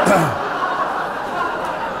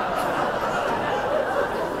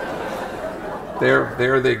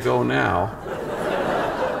 There they go now.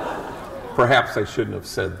 Perhaps I shouldn't have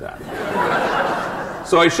said that.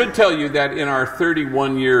 So I should tell you that in our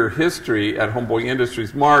 31-year history at Homeboy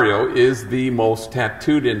Industries, Mario is the most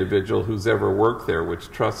tattooed individual who's ever worked there,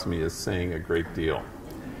 which, trust me, is saying a great deal.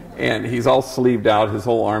 And he's all sleeved out. His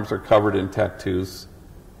whole arms are covered in tattoos.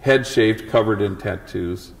 Head shaved, covered in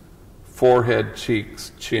tattoos. Forehead,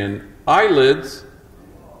 cheeks, chin, eyelids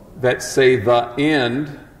that say "the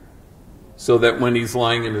end," so that when he's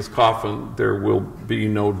lying in his coffin, there will be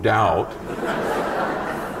no doubt.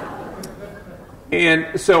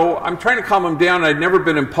 And so I'm trying to calm him down. I'd never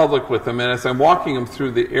been in public with him, and as I'm walking him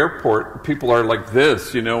through the airport, people are like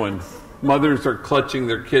this, you know, and mothers are clutching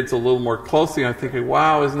their kids a little more closely. I'm thinking,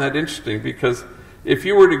 wow, isn't that interesting? Because if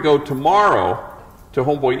you were to go tomorrow to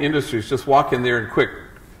Homeboy Industries, just walk in there and quick,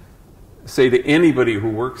 say to anybody who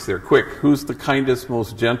works there, quick, who's the kindest,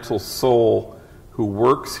 most gentle soul who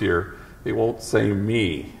works here? They won't say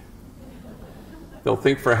me. They'll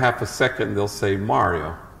think for half a second, they'll say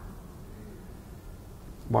Mario.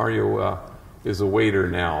 Mario is a waiter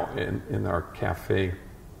now in our cafe.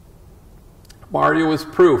 Mario is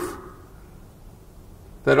proof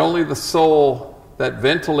that only the soul that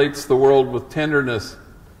ventilates the world with tenderness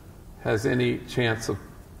has any chance of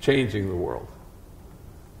changing the world.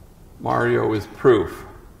 Mario is proof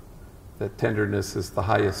that tenderness is the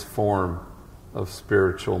highest form of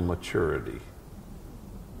spiritual maturity.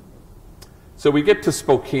 So we get to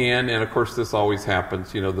Spokane, and of course this always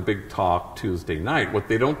happens, you know, the big talk Tuesday night. What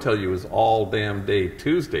they don't tell you is all damn day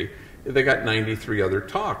Tuesday, they got 93 other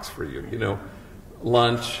talks for you, you know,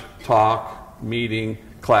 lunch, talk, meeting,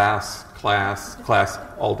 class,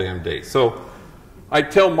 all damn day. So I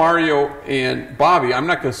tell Mario and Bobby, I'm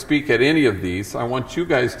not going to speak at any of these. I want you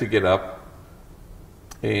guys to get up,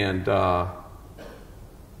 and I'm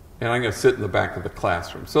going to sit in the back of the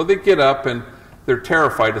classroom. So they get up, and they're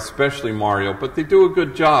terrified, especially Mario, but they do a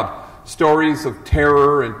good job. Stories of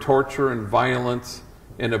terror and torture and violence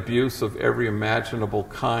and abuse of every imaginable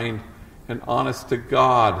kind. And honest to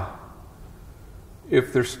God,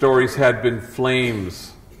 if their stories had been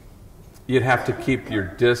flames, you'd have to keep your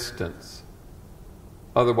distance.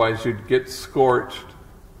 Otherwise, you'd get scorched.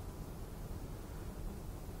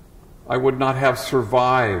 I would not have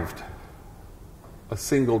survived a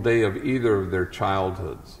single day of either of their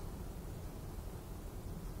childhoods.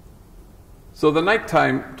 So the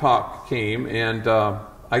nighttime talk came, and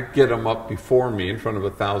I get them up before me in front of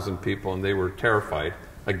 1,000 people, and they were terrified,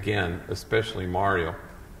 again, especially Mario.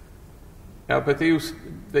 But they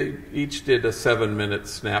each did a 7-minute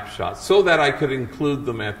snapshot so that I could include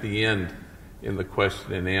them at the end in the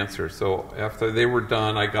question and answer. So after they were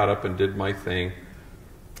done, I got up and did my thing.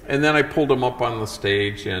 And then I pulled him up on the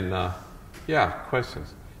stage, and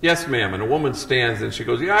questions. Yes, ma'am. And a woman stands, and she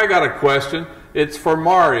goes, yeah, I got a question. It's for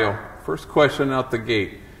Mario. First question out the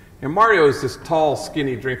gate. And Mario is this tall,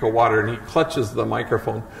 skinny drink of water, and he clutches the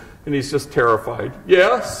microphone, and he's just terrified.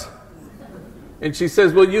 Yes? And she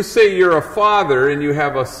says, well, you say you're a father, and you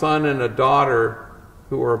have a son and a daughter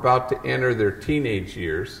who are about to enter their teenage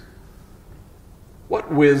years.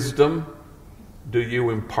 What wisdom do you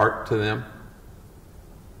impart to them?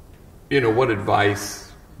 What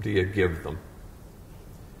advice do you give them?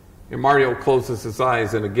 And Mario closes his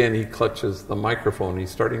eyes, and again he clutches the microphone. He's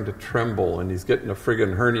starting to tremble, and he's getting a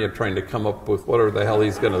friggin' hernia trying to come up with whatever the hell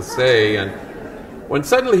he's going to say. And when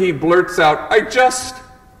suddenly he blurts out,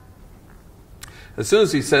 as soon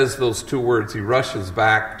as he says those two words, he rushes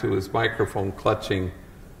back to his microphone, clutching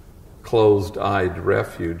closed-eyed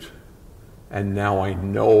refuge. And now I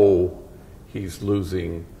know he's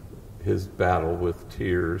losing his battle with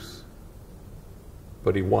tears.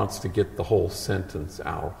 But he wants to get the whole sentence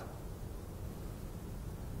out.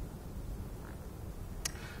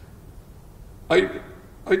 I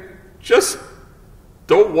just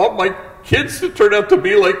don't want my kids to turn out to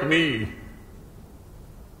be like me.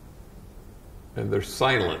 And there's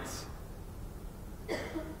silence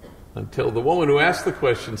until the woman who asked the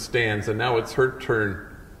question stands, and now it's her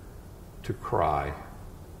turn to cry.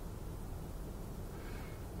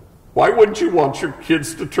 Why wouldn't you want your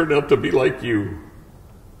kids to turn out to be like you?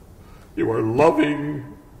 You are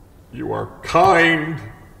loving, you are kind,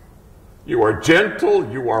 you are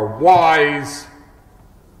gentle, you are wise.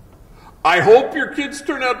 I hope your kids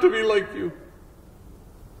turn out to be like you.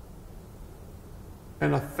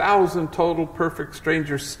 And 1,000 total perfect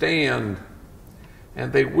strangers stand,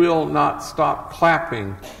 and they will not stop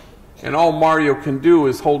clapping. And all Mario can do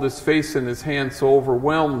is hold his face in his hand, so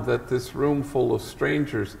overwhelmed that this room full of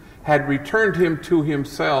strangers had returned him to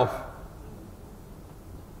himself.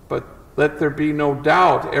 But let there be no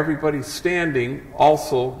doubt, everybody standing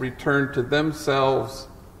also returned to themselves,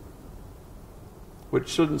 which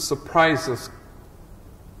shouldn't surprise us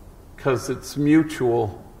because it's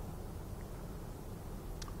mutual.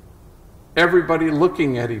 Everybody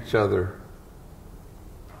looking at each other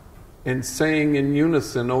and saying in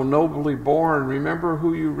unison, "O nobly born, remember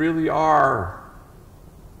who you really are.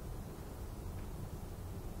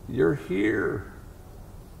 You're here.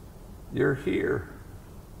 You're here."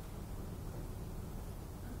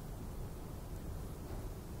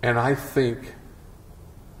 And I think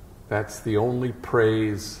that's the only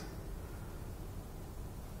praise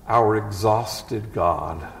our exhausted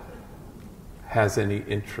God has any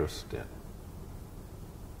interest in.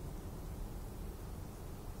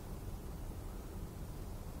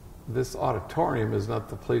 This auditorium is not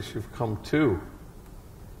the place you've come to.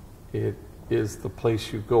 It is the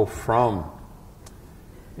place you go from.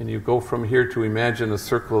 And you go from here to imagine a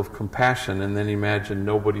circle of compassion and then imagine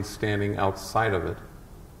nobody standing outside of it.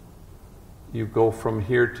 You go from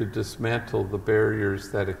here to dismantle the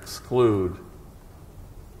barriers that exclude.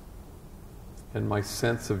 And my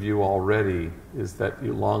sense of you already is that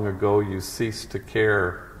long ago you ceased to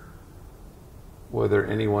care whether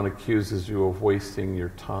anyone accuses you of wasting your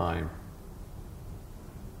time.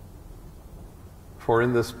 For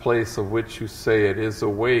in this place of which you say it is a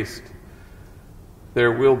waste,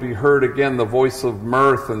 there will be heard again the voice of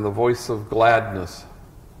mirth and the voice of gladness,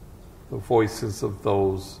 the voices of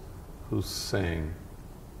those who sing.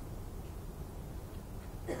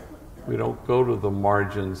 We don't go to the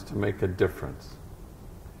margins to make a difference.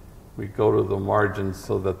 We go to the margins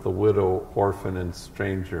so that the widow, orphan, and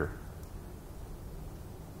stranger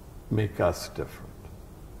make us different.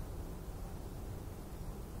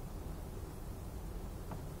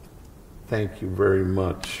 Thank you very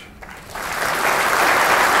much.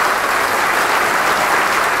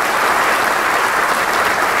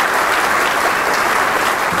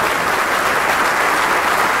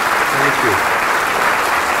 Thank you.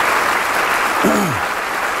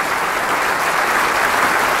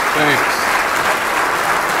 Thanks.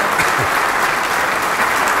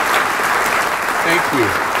 Thank you.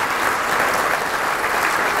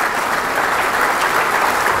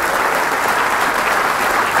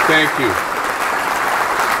 Thank you.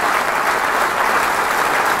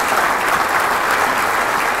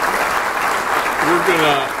 We're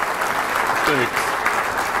gonna, thanks.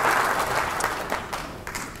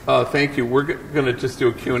 Thank you. We're gonna just do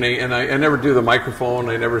a Q&A, and I never do the microphone.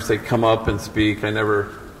 I never say come up and speak. I never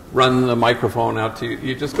run the microphone out to you.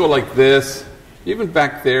 You just go like this, even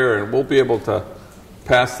back there, and we'll be able to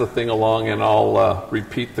pass the thing along, and I'll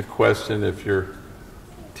repeat the question if you're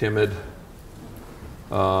timid.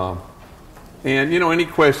 And, any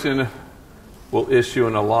question, will issue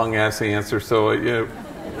in a long-ass answer, so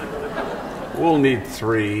we'll need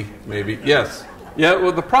 3, maybe. Yes. Yeah,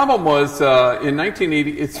 well, the problem was in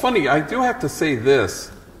 1980, it's funny, I do have to say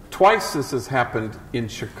this. Twice this has happened in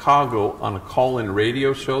Chicago on a call-in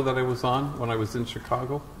radio show that I was on when I was in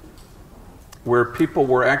Chicago, where people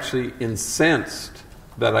were actually incensed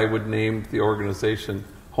that I would name the organization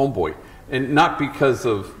Homeboy. And not because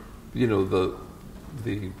of, the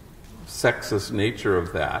sexist nature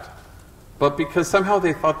of that, but because somehow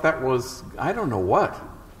they thought that was, I don't know what.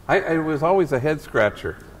 It was always a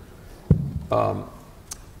head-scratcher.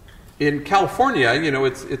 In California,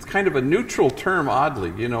 it's kind of a neutral term,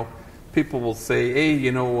 oddly. People will say, hey, do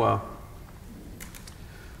you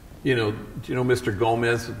know Mr.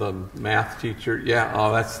 Gomez, the math teacher? Yeah,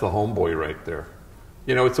 oh, that's the homeboy right there.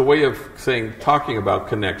 It's a way of talking about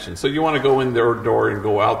connection. So you want to go in their door and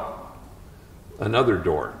go out another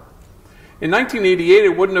door. In 1988,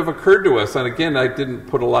 it wouldn't have occurred to us, and again, I didn't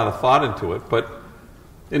put a lot of thought into it, but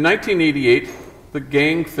in 1988, the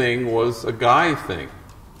gang thing was a guy thing.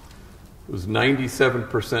 It was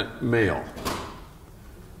 97% male.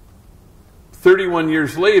 31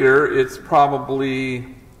 years later, it's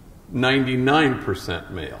probably 99%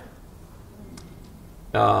 male.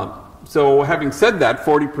 So having said that,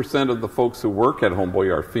 40% of the folks who work at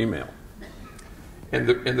Homeboy are female. And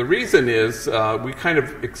the reason is we kind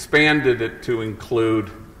of expanded it to include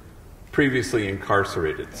previously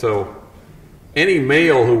incarcerated. So any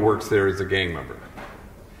male who works there is a gang member.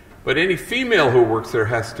 But any female who works there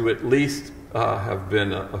has to at least have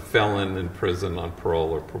been a felon in prison on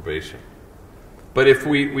parole or probation. But if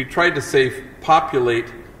we tried to populate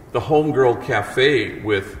the Homegirl Cafe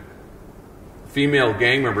with female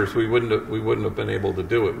gang members, we wouldn't have been able to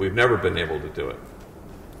do it. We've never been able to do it,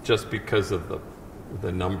 just because of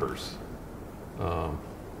the numbers.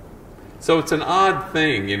 So it's an odd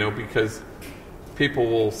thing, because people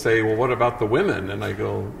will say, well, what about the women? And I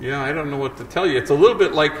go, yeah, I don't know what to tell you. It's a little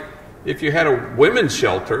bit like if you had a women's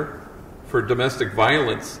shelter for domestic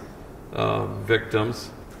violence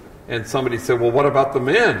victims, and somebody said, well, what about the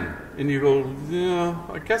men? And you go, yeah,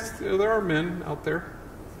 I guess there are men out there,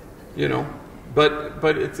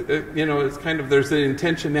 But it's it's kind of, there's an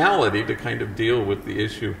intentionality to kind of deal with the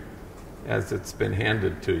issue as it's been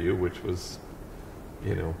handed to you, which was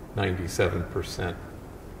 97%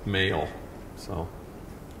 male. So,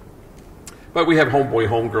 but we have Homeboy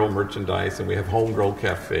Homegirl merchandise, and we have Homegirl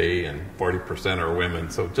Cafe, and 40% are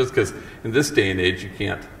women. So just because in this day and age you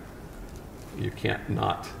can't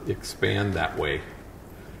not expand that way.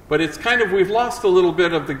 But it's kind of, we've lost a little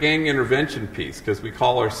bit of the gang intervention piece, because we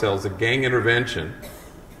call ourselves a gang intervention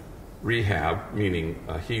rehab, meaning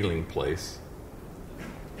a healing place,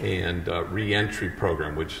 and a re-entry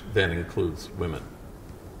program, which then includes women.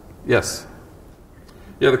 Yes?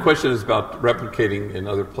 Yeah, the question is about replicating in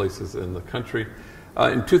other places in the country.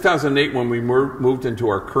 In 2008, when we moved into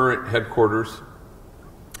our current headquarters,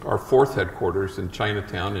 our fourth headquarters in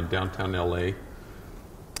Chinatown in downtown LA,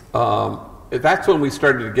 that's when we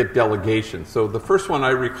started to get delegations. So the first one I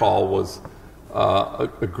recall was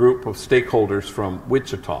a group of stakeholders from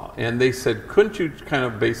Wichita, and they said, couldn't you kind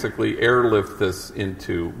of basically airlift this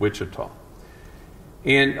into Wichita?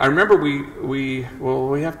 And I remember we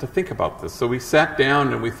have to think about this. So we sat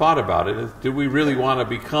down and we thought about it. Do we really want to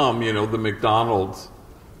become, the McDonald's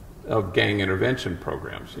of gang intervention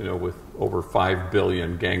programs, with over 5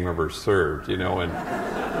 billion gang members served,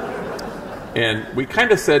 and we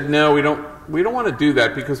kind of said, no, we don't want to do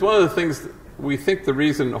that, because one of the things we think the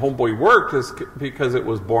reason Homeboy worked is because it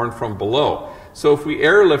was born from below. So if we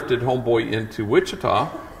airlifted Homeboy into Wichita,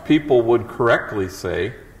 people would correctly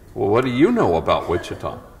say, well, what do you know about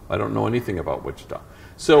Wichita? I don't know anything about Wichita.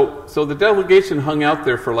 So the delegation hung out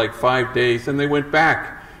there for like 5 days, and they went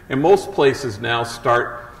back. And most places now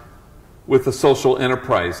start with a social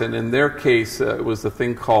enterprise. And in their case, it was a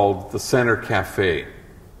thing called the Center Cafe.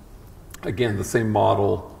 Again, the same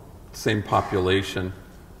model, same population.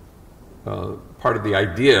 Part of the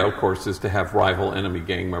idea, of course, is to have rival enemy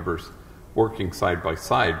gang members working side by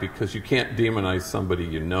side, because you can't demonize somebody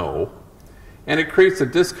you know. And it creates a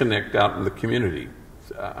disconnect out in the community.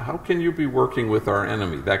 How can you be working with our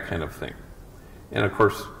enemy? That kind of thing. And of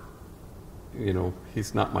course,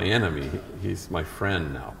 he's not my enemy. He's my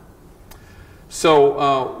friend now.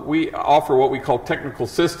 So we offer what we call technical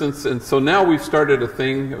assistance. And so now we've started a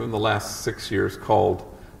thing in the last 6 years called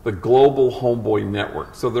the Global Homeboy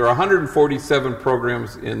Network. So there are 147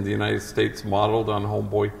 programs in the United States modeled on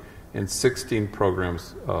Homeboy, and 16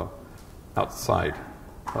 programs outside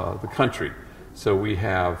the country. So we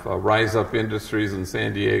have Rise Up Industries in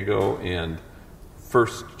San Diego, and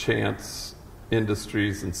First Chance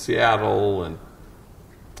Industries in Seattle, and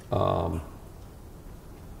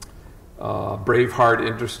Braveheart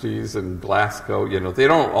Industries in Glasgow. They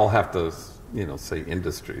don't all have to, say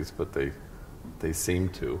industries, but they seem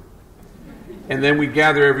to. And then we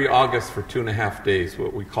gather every August for 2.5 days,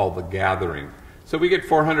 what we call the gathering. So we get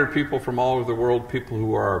 400 people from all over the world, people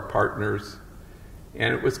who are our partners.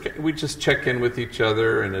 And we just check in with each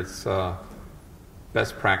other, and it's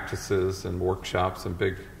best practices and workshops and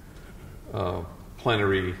big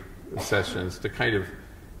plenary sessions to kind of...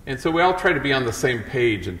 And so we all try to be on the same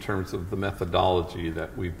page in terms of the methodology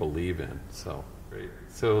that we believe in. So, great.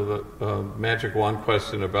 So the magic wand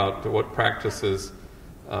question about what practices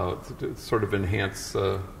to sort of enhance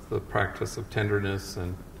the practice of tenderness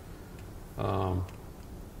and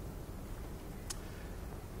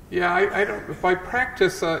I don't. By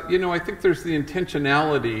practice, I think there's the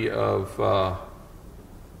intentionality of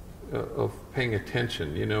paying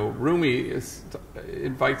attention. Rumi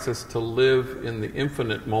invites us to live in the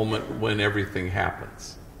infinite moment when everything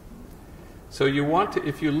happens. So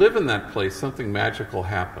if you live in that place, something magical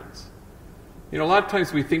happens. A lot of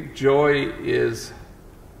times we think joy is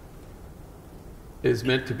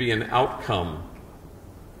meant to be an outcome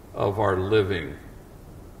of our living,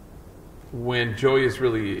 when joy is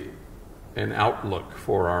really an outlook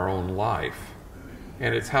for our own life.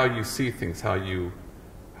 And it's how you see things, how you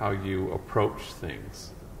approach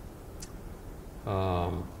things.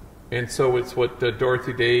 And so it's what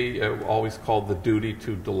Dorothy Day always called the duty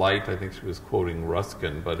to delight. I think she was quoting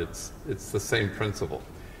Ruskin, but it's the same principle.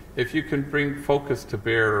 If you can bring focus to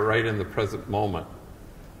bear right in the present moment,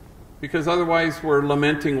 because otherwise we're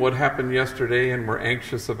lamenting what happened yesterday and we're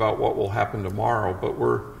anxious about what will happen tomorrow, but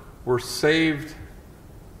we're saved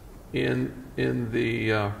in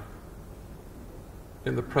the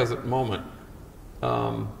present moment.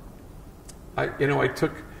 I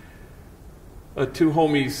took two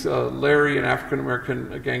homies, Larry, an African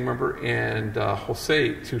American gang member, and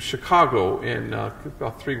Jose to Chicago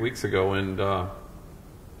about 3 weeks ago, and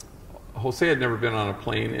Jose had never been on a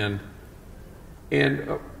plane,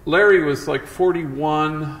 and Larry was like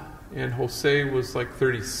 41 and Jose was like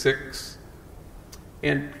 36,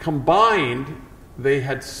 and combined they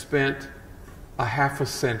had spent a half a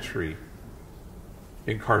century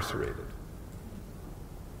incarcerated.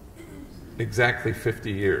 Exactly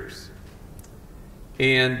 50 years.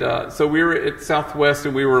 And so we were at Southwest,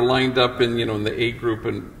 and we were lined up in the A group,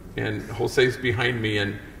 and Jose's behind me,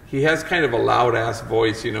 and he has kind of a loud ass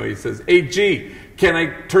voice, he says, "Hey G, can I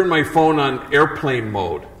turn my phone on airplane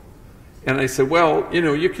mode?" And I said, well,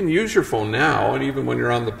 you can use your phone now, and even when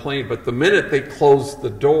you're on the plane, but the minute they close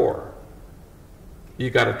the door,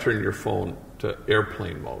 you got to turn your phone to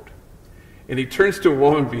airplane mode. And he turns to a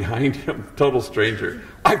woman behind him, total stranger.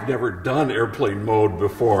 "I've never done airplane mode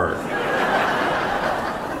before."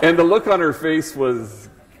 And the look on her face was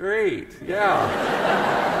great, yeah.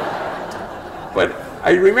 But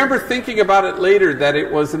I remember thinking about it later, that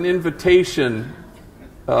it was an invitation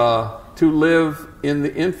to live in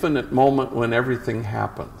the infinite moment when everything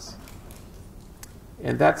happens.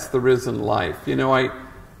 And that's the risen life. We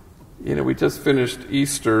just finished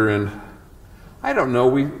Easter, and I don't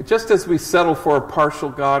know, just as we settle for a partial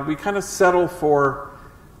God, we kind of settle for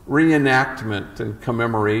reenactment and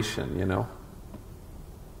commemoration,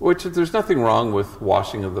 Which there's nothing wrong with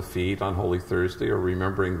washing of the feet on Holy Thursday or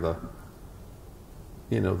remembering the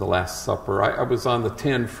Last Supper. I was on the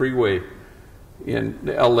 10 freeway in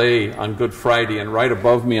LA on Good Friday, and right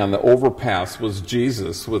above me on the overpass was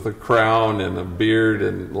Jesus with a crown and a beard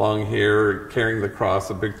and long hair, carrying the cross,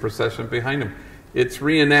 a big procession behind him. It's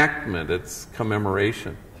reenactment, it's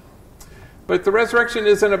commemoration. But the resurrection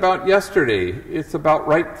isn't about yesterday, it's about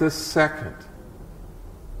right this second.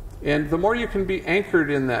 And the more you can be anchored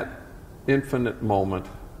in that infinite moment,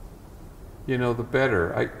 the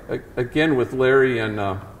better. Again, with Larry and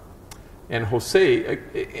Jose,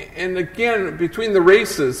 and again, between the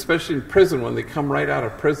races, especially in prison, when they come right out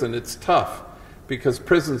of prison, it's tough because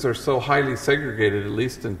prisons are so highly segregated, at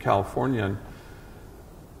least in California,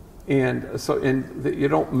 and you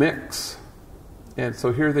don't mix. And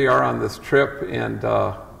so here they are on this trip, and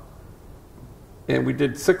we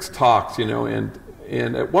did 6 talks,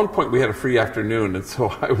 and at one point we had a free afternoon, and so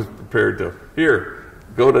I was prepared to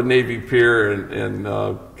go to Navy Pier and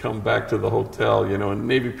come back to the hotel, and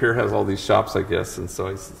Navy Pier has all these shops, I guess, and so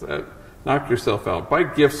I said, knock yourself out, buy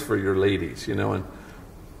gifts for your ladies,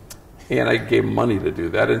 and I gave them money to do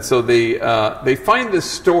that. And so they find this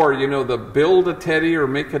store, the build a teddy or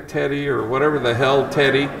make a teddy or whatever the hell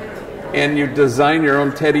teddy, and you design your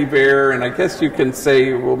own teddy bear, and I guess you can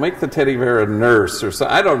say, well, make the teddy bear a nurse or so,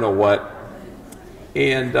 I don't know what.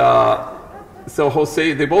 And So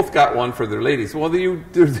Jose, they both got one for their ladies. Well,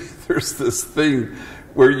 there's this thing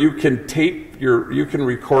where you can you can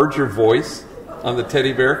record your voice on the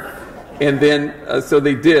teddy bear. And then, so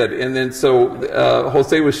they did. And then, so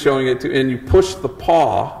Jose was showing it to, and you push the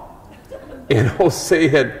paw, and Jose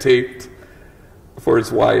had taped for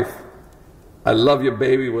his wife, "I love you,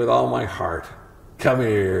 baby, with all my heart. Come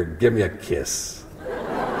here, give me a kiss."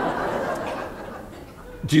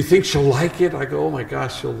 Do you think she'll like it? I go, oh my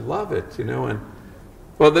gosh, she'll love it, And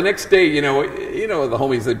well, the next day, the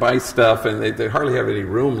homies, they buy stuff and they hardly have any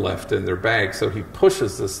room left in their bag. So he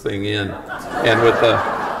pushes this thing in, and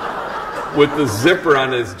with the zipper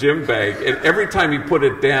on his gym bag, and every time he put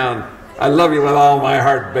it down, "I love you with all my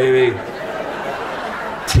heart, baby."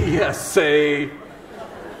 TSA.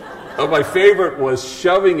 Oh, my favorite was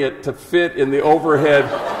shoving it to fit in the overhead.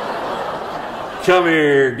 "Come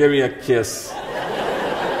here, give me a kiss."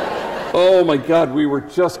 Oh my God, we were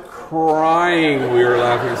just crying. We were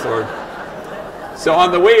laughing so hard. So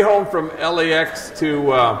on the way home from LAX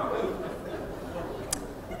to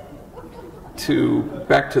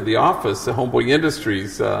back to the office at Homeboy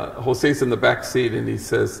Industries, Jose's in the back seat and he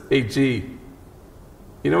says, "Hey, G,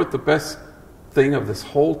 you know what the best thing of this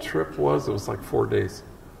whole trip was?" It was like 4 days.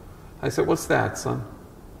 I said, "What's that, son?"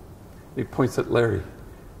 He points at Larry.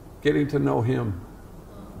 "Getting to know him."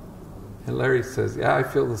 And Larry says, "Yeah, I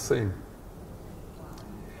feel the same."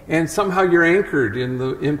 And somehow you're anchored in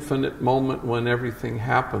the infinite moment when everything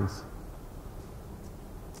happens.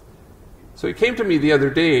 So he came to me the other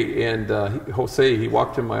day, and Jose, he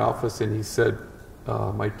walked in my office and he said,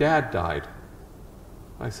 "My dad died."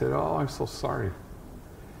 I said, "Oh, I'm so sorry."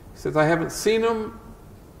 He says, "I haven't seen him.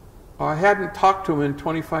 I hadn't talked to him in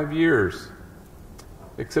 25 years.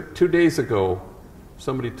 Except 2 days ago,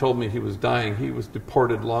 somebody told me he was dying. He was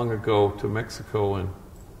deported long ago to Mexico, and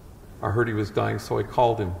I heard he was dying, so I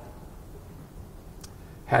called him.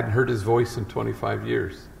 Hadn't heard his voice in 25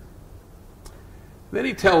 years. Then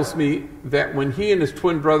he tells me that when he and his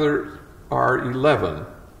twin brother are 11,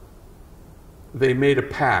 they made a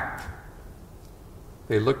pact.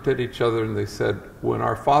 They looked at each other and they said, when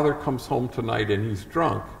our father comes home tonight and he's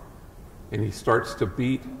drunk and he starts to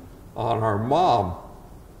beat on our mom,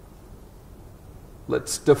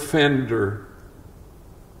 let's defend her."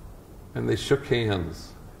 And they shook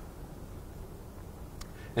hands.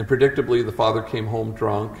 And predictably, the father came home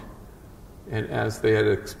drunk, and as they had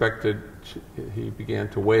expected, he began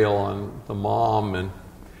to wail on the mom, and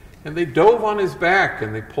they dove on his back,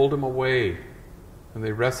 and they pulled him away, and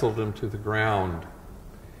they wrestled him to the ground.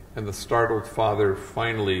 And the startled father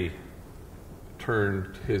finally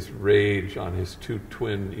turned his rage on his two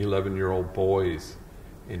twin 11-year-old boys,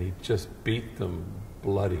 and he just beat them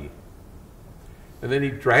bloody. And then he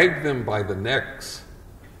dragged them by the necks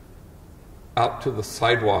out to the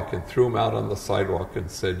sidewalk and threw them out on the sidewalk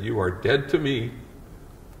and said, "You are dead to me.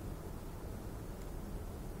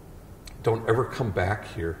 Don't ever come back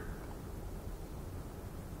here."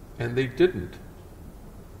 And they didn't.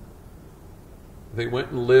 They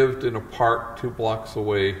went and lived in a park 2 blocks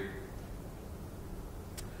away.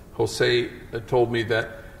 Jose told me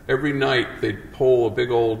that every night they'd pull a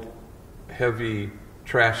big old heavy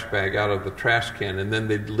trash bag out of the trash can, and then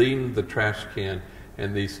they'd lean the trash can,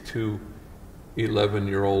 and these 2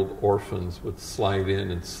 11-year-old orphans would slide in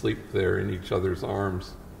and sleep there in each other's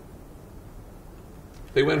arms.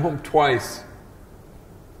 They went home twice,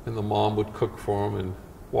 and the mom would cook for them and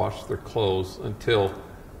wash their clothes until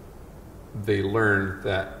they learned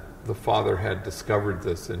that the father had discovered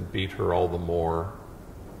this and beat her all the more.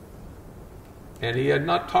 And he had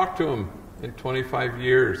not talked to him in 25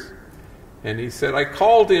 years. And he said, "I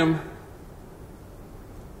called him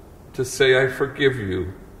to say I forgive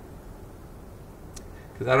you,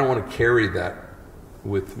 because I don't want to carry that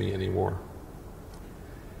with me anymore."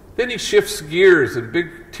 Then he shifts gears and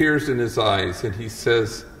big tears in his eyes, and he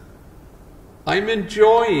says, "I'm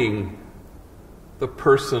enjoying the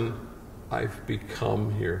person I've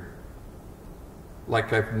become here,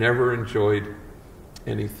 like I've never enjoyed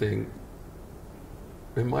anything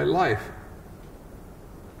in my life."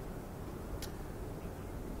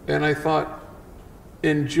 And I thought,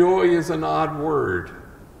 enjoy is an odd word.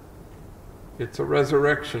 It's a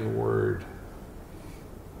resurrection word.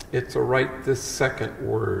 It's a right this second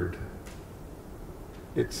word.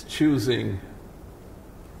 It's choosing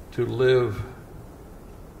to live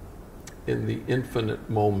in the infinite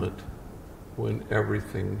moment when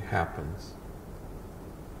everything happens.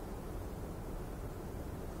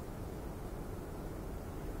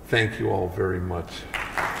 Thank you all very much.